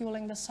us, with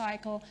fueling the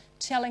cycle,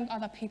 telling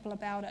other people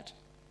about it.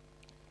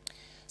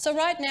 So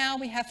right now,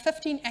 we have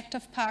 15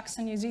 active parks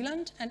in New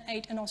Zealand and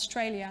 8 in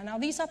Australia. Now,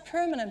 these are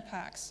permanent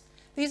parks.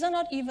 These are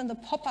not even the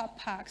pop-up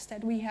parks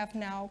that we have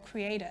now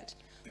created.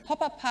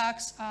 Pop-up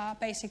parks are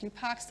basically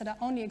parks that are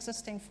only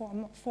existing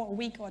for a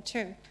week or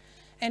two.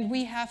 And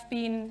we have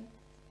been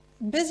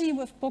busy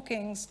with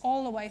bookings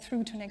all the way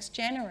through to next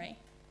January.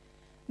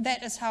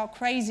 That is how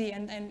crazy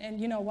and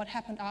you know what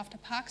happened after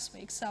Parks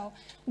Week. So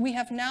we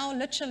have now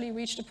literally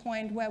reached a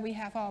point where we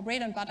have our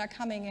bread and butter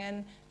coming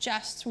in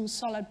just through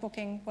solid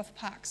booking with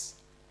parks,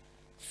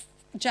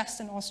 just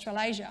in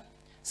Australasia.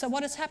 So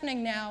what is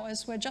happening now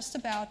is we're just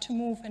about to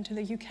move into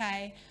the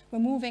UK, we're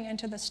moving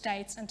into the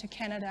States, into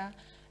Canada,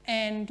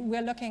 and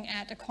we're looking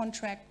at a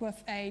contract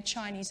with a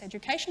Chinese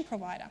education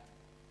provider.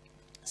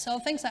 So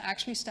things are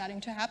actually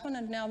starting to happen,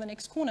 and now the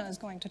next corner is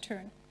going to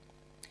turn.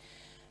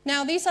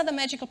 Now, these are the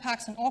magical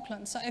parks in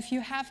Auckland. So if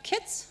you have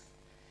kids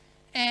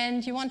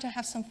and you want to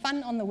have some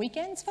fun on the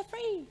weekends for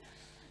free,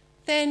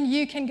 then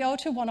you can go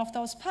to one of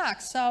those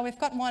parks. So we've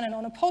got one in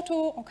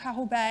Onopoto,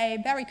 Okahu Bay,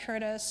 Barry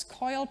Curtis,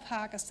 Coyle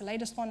Park is the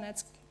latest one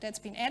that's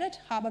been added,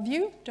 Harbour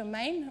View,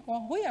 Domain,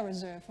 or Hoya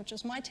Reserve, which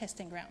is my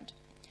testing ground.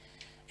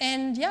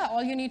 And yeah,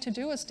 all you need to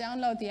do is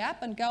download the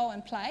app and go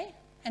and play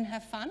and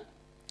have fun.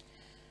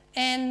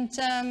 And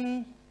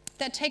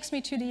that takes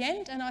me to the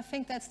end, and I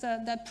think that's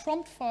the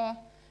prompt for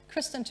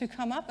Kristen to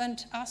come up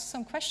and ask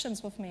some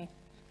questions with me,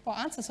 or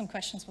answer some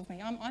questions with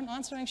me. I'm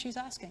answering, she's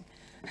asking.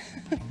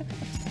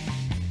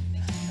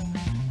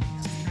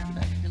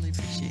 Really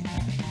appreciate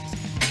that.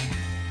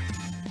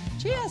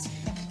 Cheers.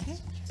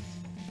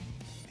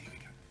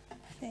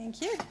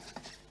 Thank you.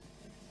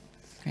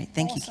 Great,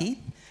 thank you, Keith.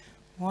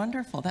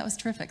 Wonderful, that was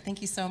terrific.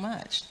 Thank you so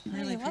much.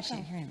 Really you're appreciate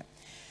welcome. hearing about it.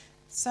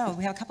 So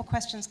we have a couple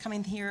questions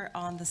coming here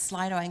on the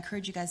Slido. I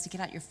encourage you guys to get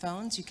out your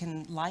phones. You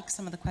can like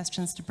some of the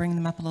questions to bring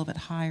them up a little bit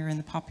higher in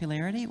the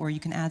popularity, or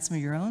you can add some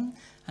of your own.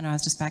 I know I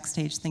was just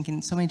backstage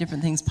thinking so many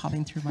different things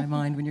popping through my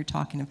mind when you're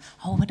talking.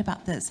 Oh, what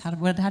about this? How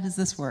does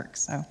this work?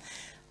 So,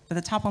 but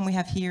the top one we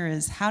have here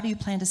is, how do you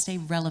plan to stay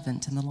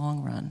relevant in the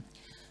long run?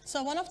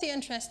 So one of the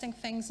interesting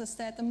things is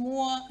that the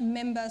more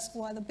members,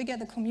 or the bigger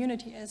the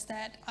community is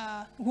that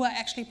who are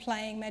actually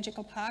playing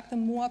Magical Park, the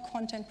more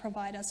content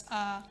providers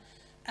are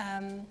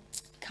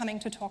coming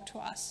to talk to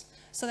us.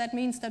 So that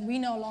means that we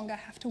no longer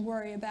have to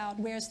worry about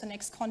where's the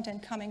next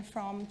content coming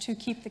from to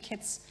keep the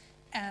kids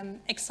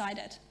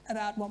excited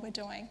about what we're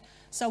doing.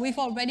 So we've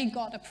already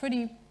got a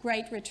pretty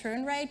great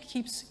return rate.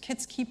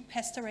 Kids keep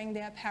pestering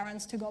their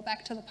parents to go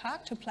back to the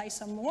park to play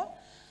some more.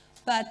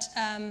 But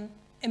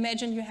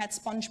imagine you had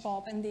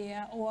SpongeBob in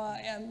there, or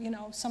you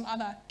know, some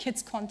other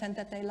kids content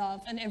that they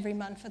love, and every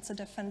month it's a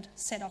different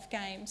set of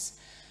games.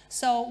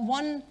 So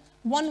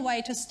one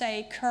way to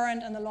stay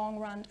current in the long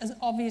run is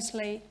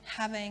obviously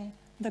having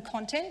the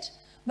content,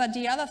 but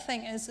the other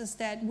thing is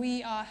that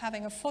we are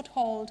having a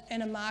foothold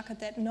in a market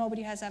that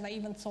nobody has ever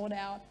even thought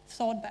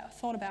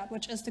about,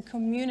 which is the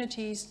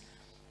communities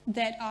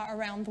that are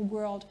around the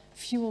world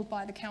fueled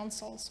by the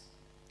councils.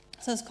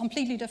 So it's a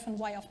completely different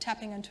way of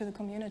tapping into the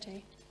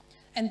community.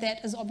 And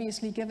that is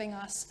obviously giving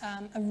us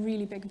a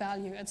really big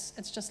value.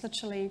 It's just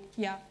literally,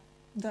 yeah,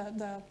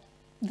 the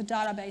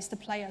database, the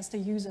players, the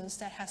users,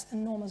 that has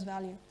enormous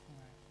value.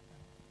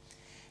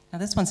 Now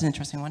this one's an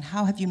interesting one.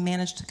 How have you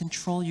managed to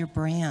control your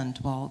brand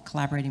while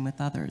collaborating with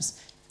others?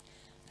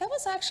 That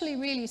was actually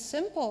really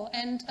simple,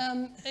 and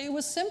it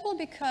was simple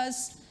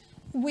because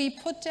we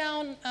put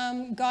down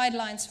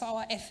guidelines for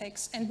our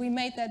ethics, and we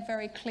made that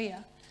very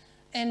clear.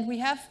 And we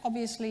have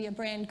obviously a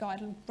brand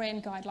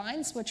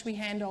guidelines, which we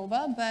hand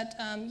over, but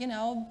you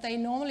know, they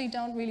normally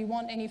don't really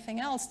want anything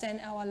else than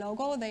our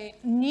logo. They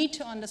need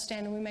to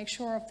understand, and we make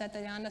sure of that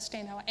they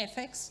understand our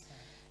ethics,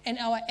 and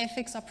our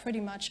ethics are pretty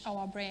much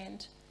our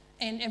brand.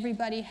 And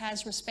everybody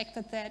has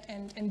respected that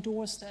and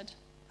endorsed it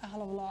a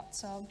hell of a lot,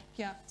 so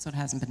yeah. So it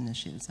hasn't been an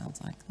issue, it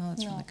sounds like. Oh,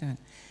 that's really good.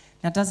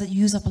 Now, does it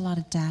use up a lot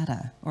of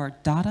data, or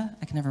data?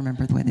 I can never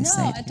remember the way they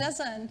say it. No, it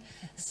doesn't.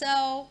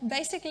 So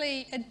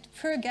basically,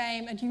 per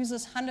game, it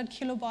uses 100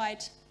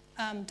 kilobyte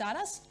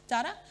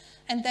data,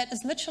 and that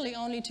is literally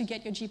only to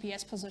get your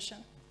GPS position.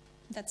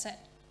 That's it.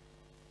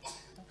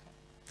 Okay.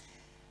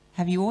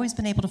 Have you always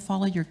been able to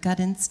follow your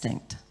gut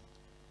instinct?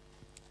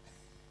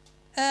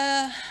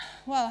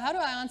 Well, how do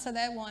I answer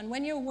that one?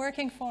 When you're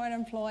working for an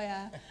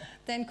employer,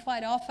 then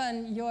quite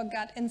often your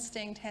gut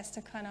instinct has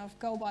to kind of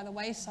go by the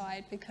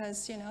wayside,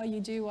 because you know, you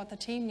do what the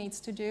team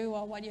needs to do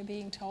or what you're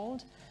being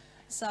told.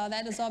 So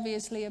that is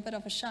obviously a bit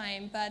of a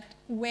shame. But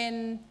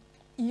when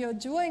you're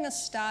doing a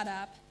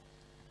startup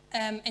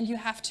and you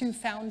have two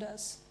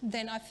founders,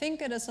 then I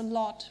think it is a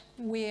lot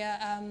where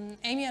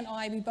Amy and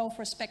I, we both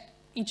respect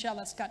each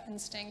other's gut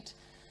instinct.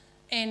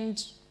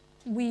 And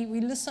we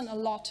listen a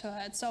lot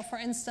to it. So for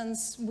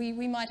instance,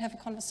 we might have a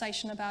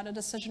conversation about a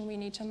decision we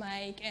need to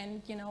make,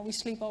 and you know, we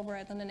sleep over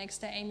it, and the next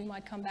day Amy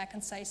might come back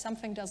and say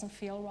something doesn't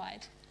feel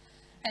right.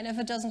 And if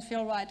it doesn't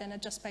feel right, then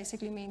it just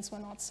basically means we're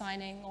not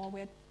signing, or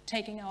we're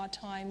taking our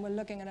time, we're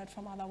looking at it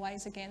from other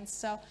ways again.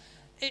 So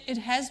it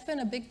has been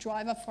a big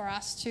driver for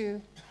us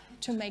to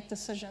make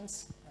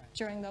decisions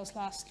during those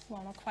last,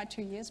 well, not quite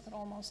 2 years, but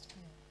almost.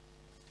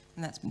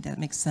 And that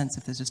makes sense.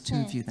 If there's just two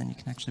of you, then you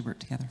can actually work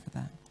together for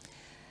that.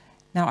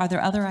 Now, are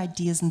there other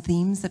ideas and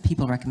themes that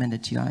people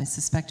recommended to you? I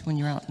suspect when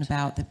you're out and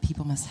about that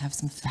people must have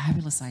some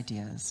fabulous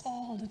ideas.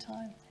 All the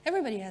time.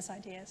 Everybody has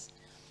ideas.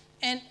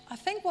 And I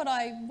think what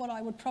I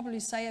would probably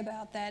say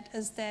about that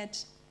is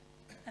that,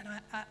 and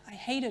I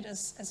hate it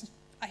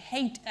I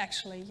hate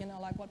actually, you know,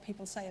 like what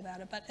people say about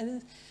it, but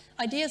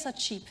ideas are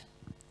cheap.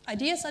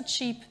 Ideas are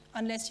cheap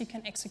unless you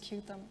can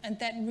execute them. And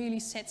that really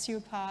sets you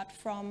apart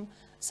from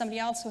somebody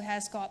else who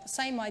has got the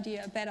same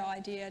idea, a better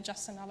idea,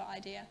 just another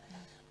idea.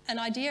 an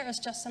idea is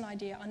just an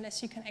idea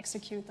unless you can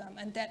execute them,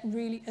 and that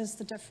really is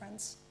the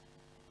difference.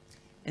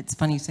 It's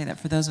funny you say that.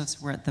 For those of us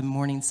who were at the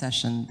morning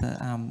session,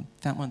 one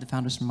of the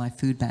founders from My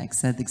Food Bag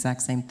said the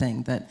exact same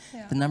thing, that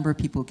the number of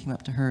people who came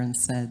up to her and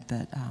said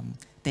that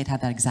they'd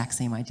had that exact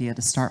same idea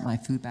to start My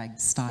Food Bag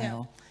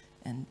style,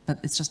 but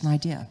it's just an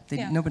idea.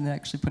 Nobody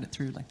actually put it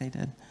through like they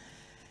did.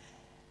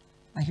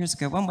 Here's a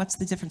good one. What's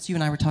the difference? You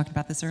and I were talking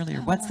about this earlier.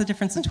 What's the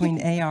difference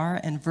between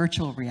AR and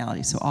virtual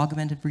reality? So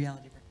augmented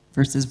reality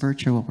versus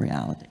virtual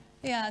reality.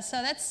 Yeah,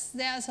 so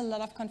there's a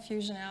lot of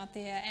confusion out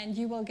there, and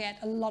you will get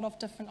a lot of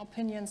different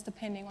opinions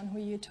depending on who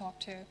you talk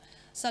to.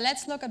 So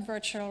let's look at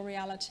virtual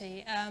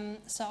reality.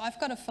 So I've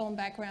got a film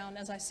background,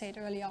 as I said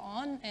earlier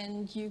on,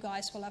 and you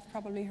guys will have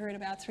probably heard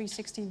about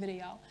 360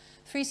 video.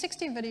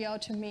 360 video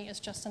to me is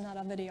just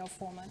another video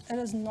format. It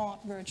is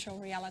not virtual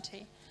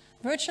reality.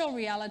 Virtual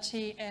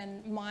reality,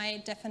 in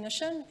my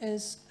definition,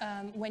 is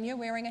when you're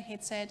wearing a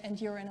headset and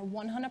you're in a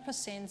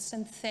 100%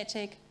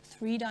 synthetic,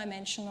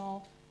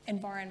 three-dimensional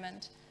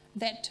environment.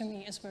 That, to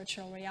me, is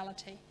virtual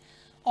reality.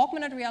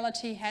 Augmented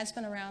reality has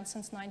been around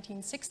since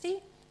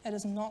 1960. It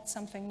is not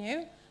something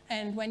new.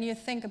 And when you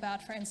think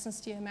about, for instance,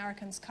 the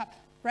America's Cup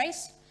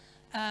race,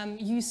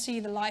 you see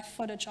the live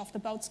footage of the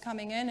boats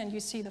coming in and you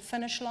see the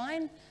finish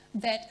line.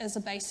 That is a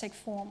basic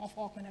form of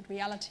augmented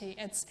reality.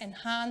 It's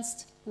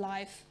enhanced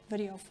live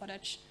video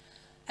footage.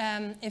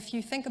 If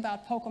you think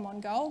about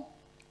Pokemon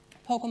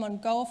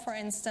Go, for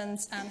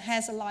instance,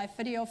 has a live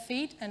video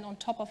feed, and on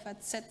top of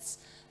it sits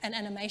an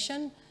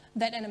animation.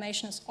 That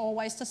animation is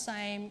always the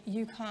same.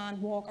 You can't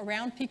walk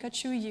around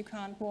Pikachu, you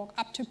can't walk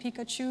up to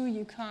Pikachu,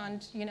 you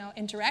can't,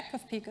 interact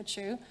with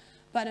Pikachu,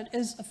 but it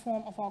is a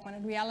form of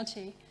augmented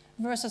reality.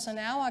 Versus in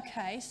our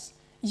case,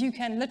 you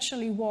can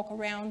literally walk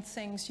around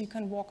things, you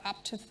can walk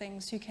up to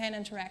things, you can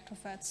interact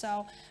with it.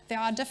 So there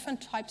are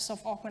different types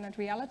of augmented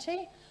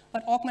reality,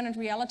 but augmented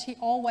reality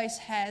always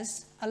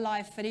has a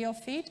live video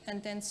feed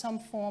and then some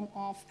form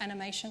of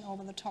animation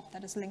over the top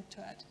that is linked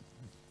to it.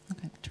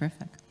 Okay,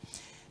 terrific.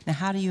 Now,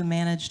 how do you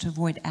manage to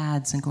avoid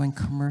ads and going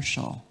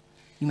commercial?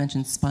 You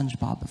mentioned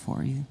SpongeBob before.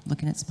 Are you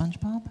looking at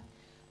SpongeBob?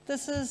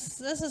 This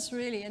is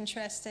really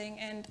interesting,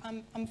 and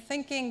I'm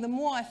thinking, the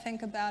more I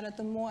think about it,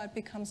 the more it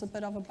becomes a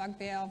bit of a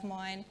bugbear of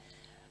mine.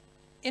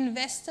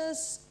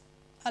 Investors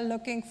are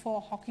looking for a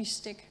hockey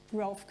stick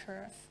growth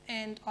curve,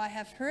 and I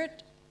have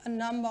heard a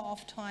number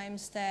of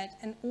times that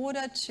in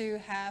order to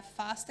have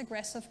fast,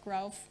 aggressive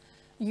growth,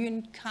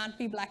 you can't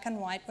be black and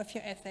white with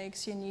your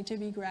ethics. You need to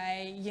be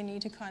gray. You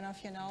need to kind of,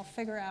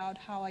 figure out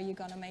how are you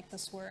going to make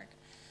this work.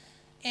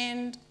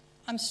 And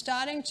I'm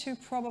starting to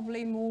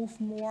probably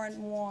move more and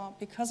more,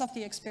 because of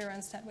the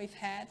experience that we've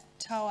had,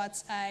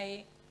 towards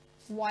a,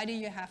 why do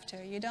you have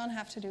to? You don't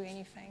have to do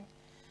anything.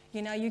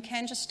 You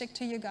can just stick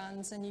to your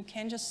guns, and you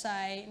can just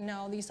say,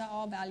 no, these are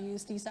our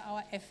values, these are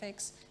our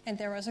ethics, and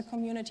there is a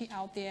community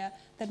out there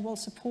that will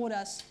support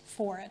us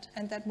for it,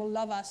 and that will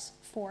love us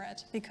for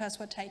it, because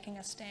we're taking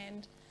a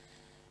stand.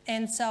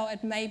 And so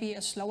it may be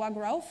a slower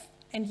growth,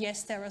 and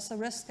yes, there is a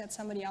risk that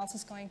somebody else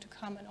is going to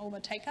come and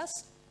overtake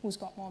us, who's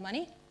got more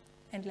money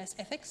and less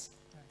ethics.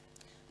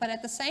 But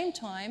at the same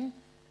time,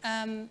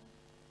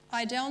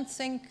 I don't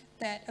think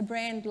that a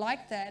brand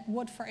like that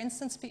would, for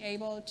instance, be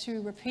able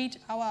to repeat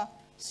our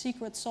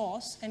secret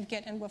sauce and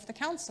get in with the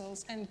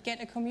councils and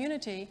get a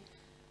community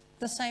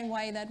the same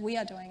way that we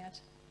are doing it.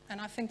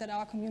 And I think that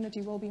our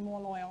community will be more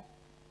loyal.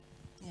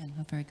 Yeah,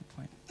 no, very good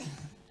point.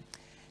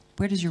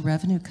 Where does your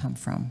revenue come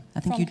from? I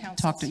think you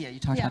talked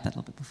about that a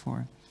little bit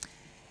before.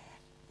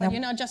 But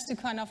just to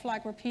kind of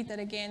repeat that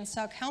again,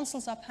 so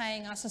councils are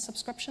paying us a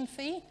subscription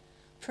fee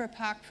per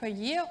park per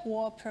year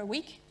or per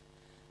week.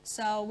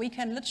 So we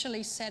can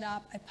literally set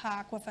up a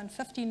park within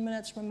 15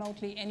 minutes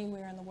remotely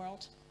anywhere in the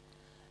world.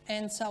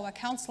 And so a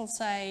council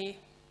say,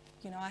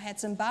 I had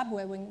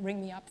Zimbabwe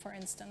ring me up, for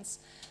instance.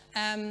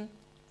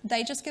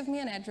 They just give me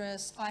an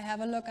address, I have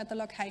a look at the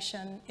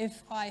location.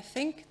 If I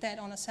think that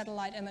on a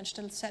satellite image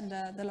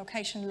the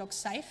location looks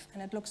safe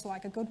and it looks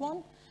like a good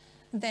one,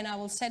 then I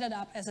will set it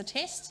up as a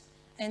test,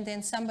 and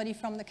then somebody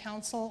from the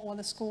council or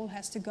the school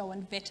has to go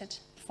and vet it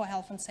for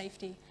health and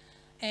safety.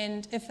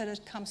 And if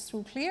it comes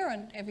through clear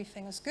and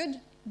everything is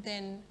good,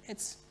 then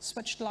it's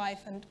switched live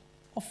and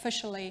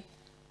officially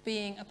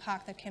being a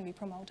park that can be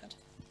promoted.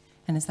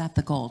 And is that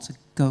the goal, to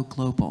go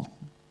global?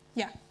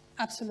 Yeah,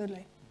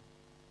 absolutely.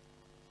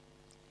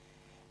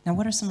 Now,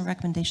 what are some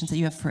recommendations that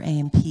you have for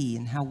AMP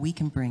and how we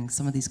can bring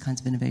some of these kinds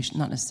of innovation,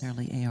 not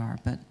necessarily AR,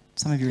 but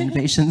some of your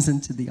innovations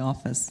into the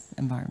office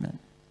environment?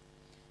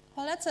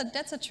 Well,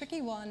 that's a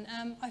tricky one.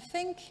 I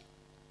think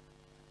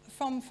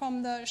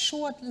from the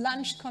short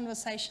lunch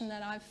conversation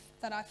that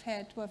I've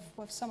had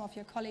with some of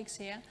your colleagues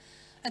here,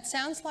 it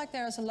sounds like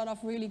there is a lot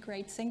of really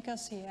great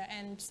thinkers here.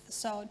 And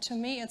so to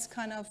me, it's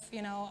kind of,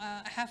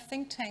 have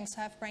think tanks,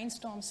 have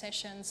brainstorm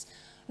sessions,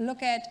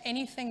 look at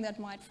anything that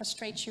might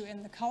frustrate you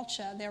in the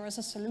culture. There is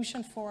a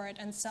solution for it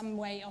and some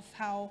way of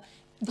how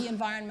the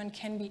environment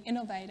can be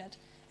innovated.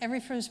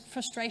 Every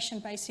frustration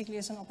basically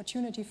is an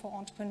opportunity for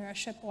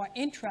entrepreneurship or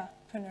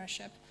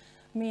intrapreneurship.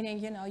 meaning,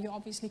 you know, you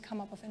obviously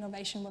come up with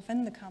innovation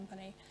within the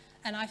company.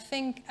 And I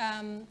think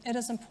it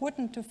is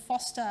important to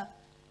foster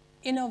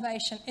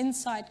innovation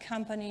inside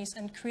companies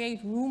and create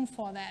room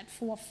for that,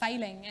 for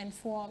failing, and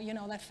for, you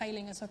know, that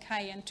failing is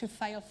okay, and to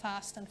fail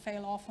fast and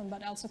fail often,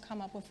 but also come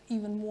up with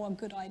even more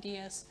good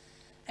ideas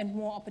and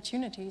more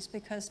opportunities,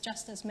 because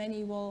just as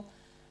many will,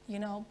 you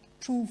know,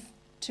 prove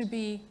to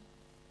be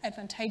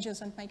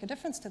advantageous and make a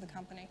difference to the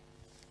company.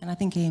 And I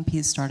think AMP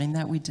is starting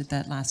that. We did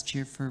that last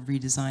year for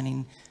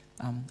redesigning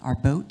our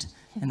boat,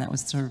 and that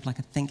was sort of like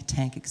a think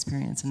tank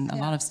experience. And a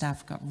lot of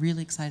staff got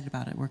really excited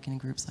about it, working in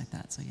groups like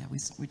that. So yeah,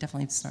 we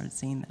definitely started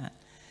seeing that.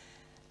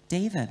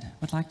 David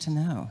would like to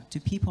know, do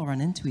people run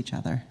into each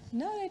other?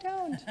 No, they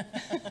don't.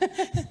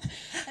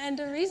 And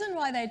the reason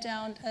why they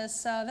don't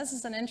is, this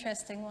is an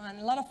interesting one.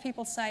 A lot of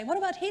people say, what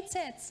about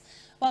headsets?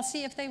 Well,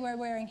 see, if they were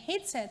wearing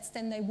headsets,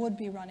 then they would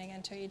be running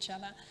into each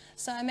other.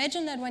 So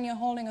imagine that when you're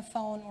holding a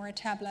phone or a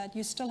tablet,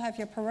 you still have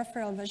your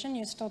peripheral vision,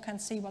 you still can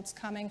see what's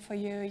coming for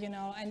you, you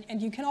know,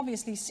 and you can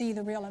obviously see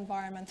the real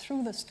environment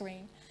through the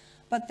screen.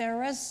 But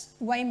there is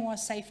way more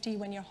safety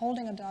when you're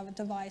holding a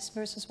device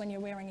versus when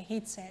you're wearing a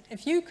headset.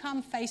 If you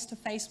come face to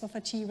face with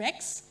a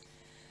T-Rex,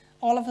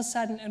 all of a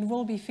sudden it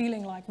will be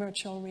feeling like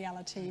virtual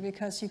reality,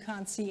 because you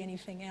can't see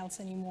anything else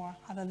anymore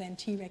other than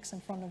T-Rex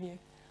in front of you.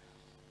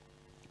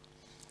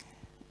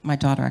 My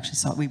daughter actually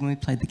saw it when we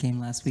played the game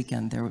last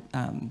weekend. It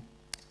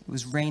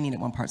was raining at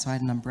one part, so I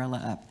had an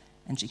umbrella up,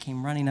 and she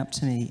came running up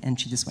to me, and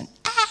she just went,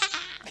 ah!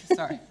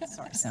 Sorry,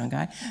 sound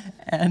guy.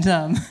 And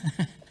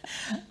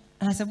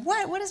and I said,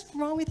 what is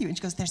wrong with you? And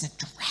she goes, there's a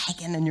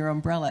dragon in your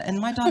umbrella. And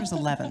my daughter's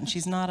 11.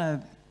 She's not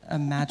a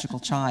magical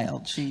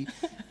child.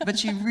 But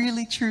she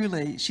really,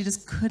 truly, she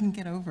just couldn't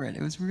get over it.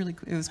 It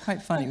was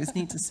quite funny. It was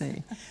neat to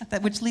see.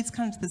 Which leads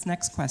kind of to this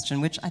next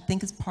question, which I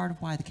think is part of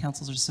why the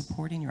councils are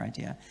supporting your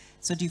idea.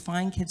 So do you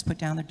find kids put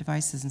down their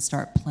devices and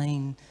start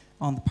playing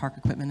on the park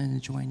equipment and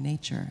enjoying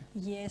nature?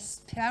 Yes,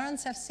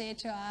 parents have said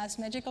to us,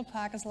 Magical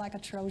Park is like a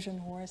Trojan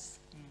horse.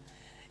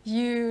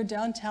 You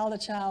don't tell the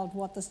child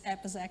what this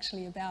app is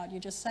actually about. You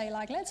just say,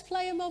 like, let's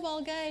play a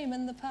mobile game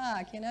in the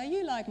park. You know,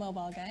 you like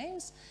mobile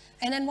games.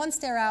 And then once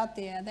they're out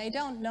there, they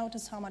don't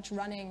notice how much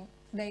running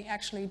they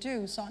actually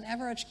do. So on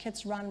average,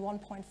 kids run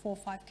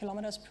 1.45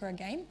 kilometers per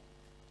game.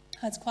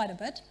 That's quite a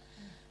bit.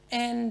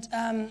 And,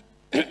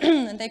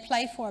 and they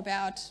play for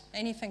about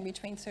anything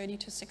between 30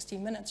 to 60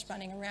 minutes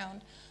running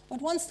around. But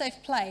once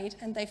they've played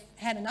and they've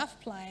had enough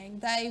playing,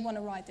 they want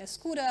to ride their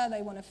scooter,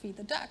 they want to feed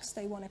the ducks,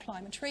 they want to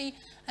climb a tree.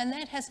 And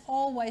that has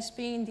always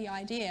been the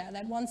idea,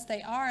 that once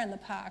they are in the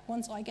park,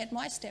 once I get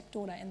my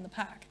stepdaughter in the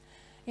park,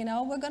 you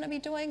know, we're going to be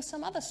doing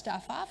some other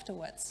stuff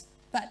afterwards.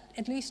 But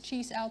at least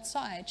she's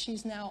outside.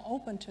 She's now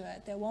open to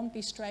it. There won't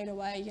be straight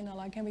away, you know,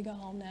 like, can we go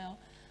home now?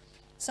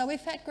 So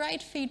we've had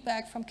great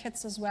feedback from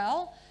kids as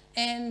well.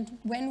 And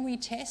when we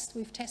test,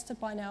 we've tested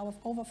by now with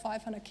over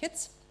 500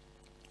 kids.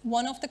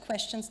 One of the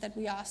questions that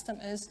we ask them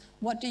is,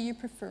 what do you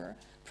prefer?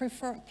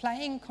 Prefer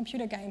playing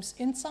computer games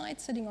inside,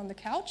 sitting on the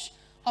couch,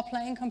 or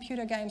playing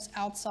computer games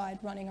outside,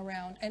 running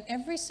around? And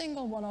every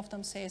single one of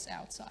them says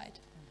outside.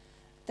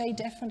 They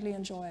definitely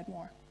enjoy it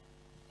more.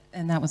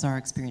 And that was our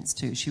experience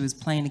too. She was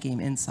playing a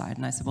game inside,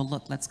 and I said, well,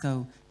 look, let's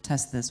go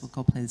test this. We'll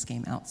go play this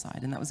game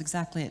outside. And that was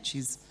exactly it.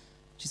 She's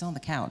on the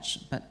couch,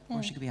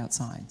 or she could be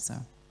outside. So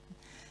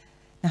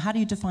now, how do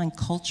you define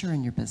culture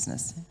in your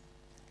business?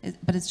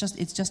 But it's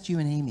just you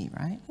and Amy,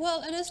 right?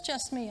 Well, it is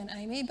just me and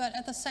Amy, but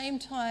at the same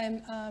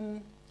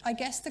time, I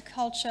guess the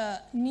culture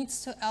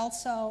needs to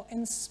also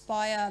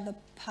inspire the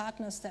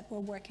partners that we're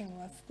working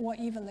with, or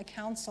even the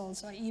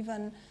councils, or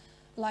even,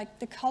 like,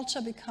 the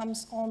culture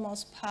becomes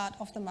almost part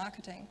of the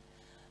marketing.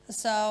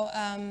 So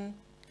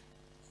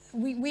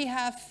we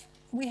have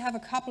a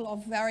couple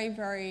of very,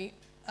 very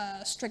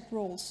strict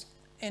rules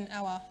in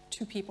our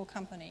two-people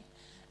company.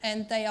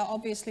 And they are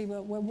obviously,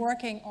 we're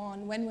working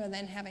on, when we're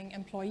then having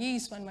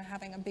employees, when we're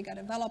having a bigger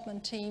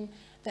development team,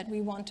 that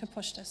we want to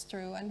push this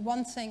through. And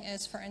one thing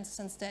is, for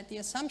instance, that the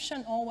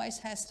assumption always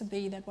has to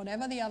be that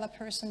whatever the other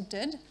person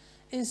did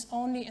is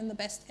only in the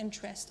best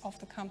interest of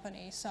the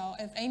company. So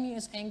if Amy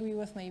is angry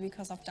with me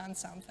because I've done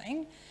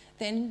something,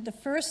 then the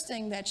first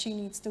thing that she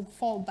needs to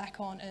fall back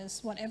on is,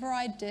 whatever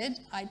I did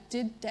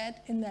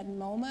that in that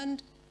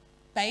moment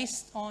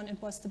based on it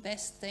was the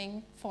best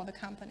thing for the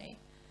company,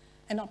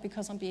 and not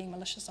because I'm being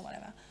malicious or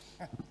whatever.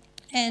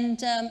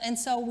 And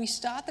so we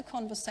start the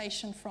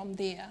conversation from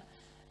there.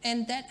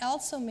 And that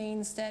also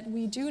means that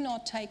we do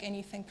not take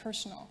anything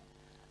personal.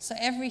 So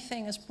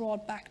everything is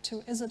brought back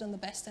to, is it in the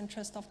best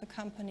interest of the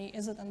company?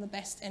 Is it in the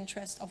best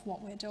interest of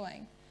what we're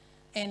doing?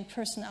 And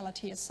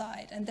personality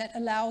aside. And that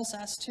allows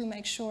us to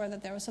make sure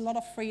that there is a lot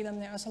of freedom,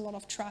 there is a lot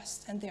of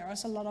trust, and there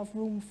is a lot of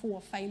room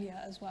for failure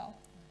as well.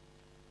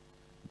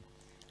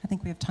 I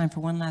think we have time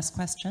for one last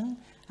question.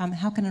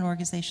 How can an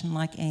organization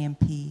like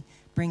AMP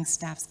bring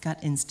staff's gut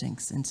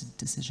instincts into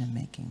decision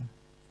making?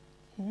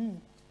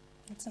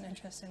 That's an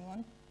interesting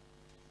one.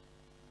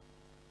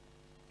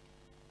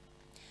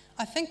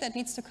 I think that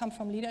needs to come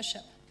from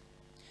leadership.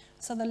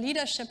 So the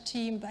leadership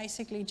team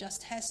basically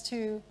just has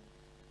to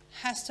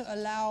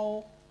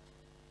allow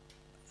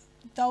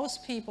those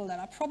people that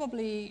are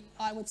probably,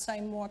 I would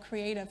say, more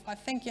creative. I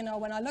think, you know,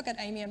 when I look at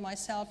Amy and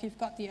myself, you've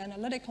got the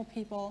analytical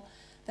people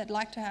that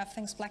like to have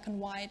things black and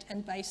white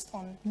and based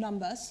on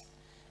numbers.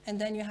 And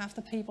then you have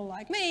the people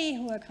like me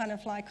who are kind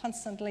of like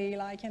constantly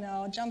like, you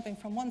know, jumping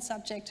from one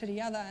subject to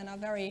the other and are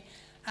very,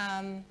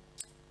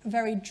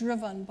 very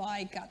driven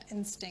by gut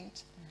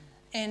instinct.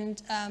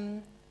 And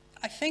I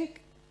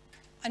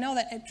know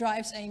that it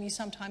drives Amy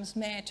sometimes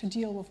mad to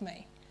deal with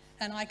me.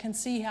 And I can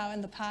see how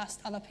in the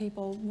past other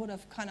people would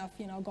have kind of,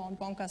 you know, gone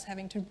bonkers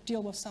having to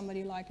deal with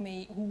somebody like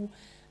me who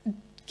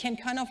can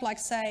kind of like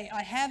say,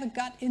 I have a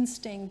gut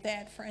instinct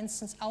that, for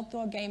instance,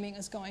 outdoor gaming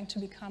is going to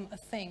become a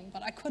thing,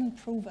 but I couldn't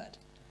prove it.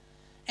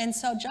 And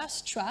so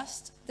just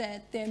trust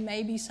that there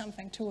may be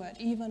something to it,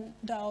 even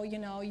though, you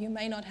know, you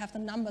may not have the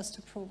numbers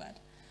to prove it.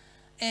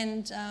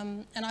 And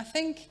I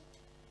think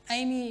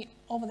Amy,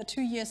 over the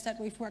 2 years that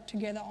we've worked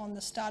together on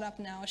the startup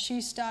now,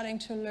 she's starting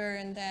to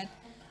learn that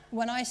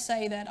when I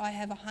say that I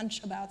have a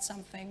hunch about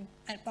something,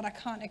 but I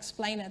can't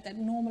explain it, that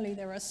normally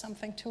there is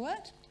something to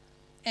it.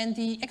 And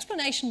the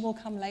explanation will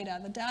come later.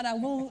 The data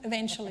will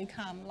eventually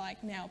come,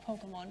 like now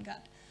Pokemon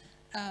gut.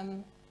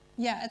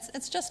 Yeah,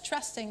 it's just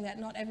trusting that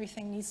not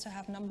everything needs to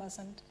have numbers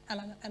and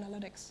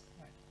analytics.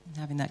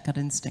 Having that gut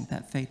instinct,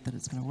 that faith that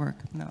it's going to work.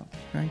 No,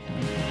 very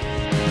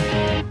good.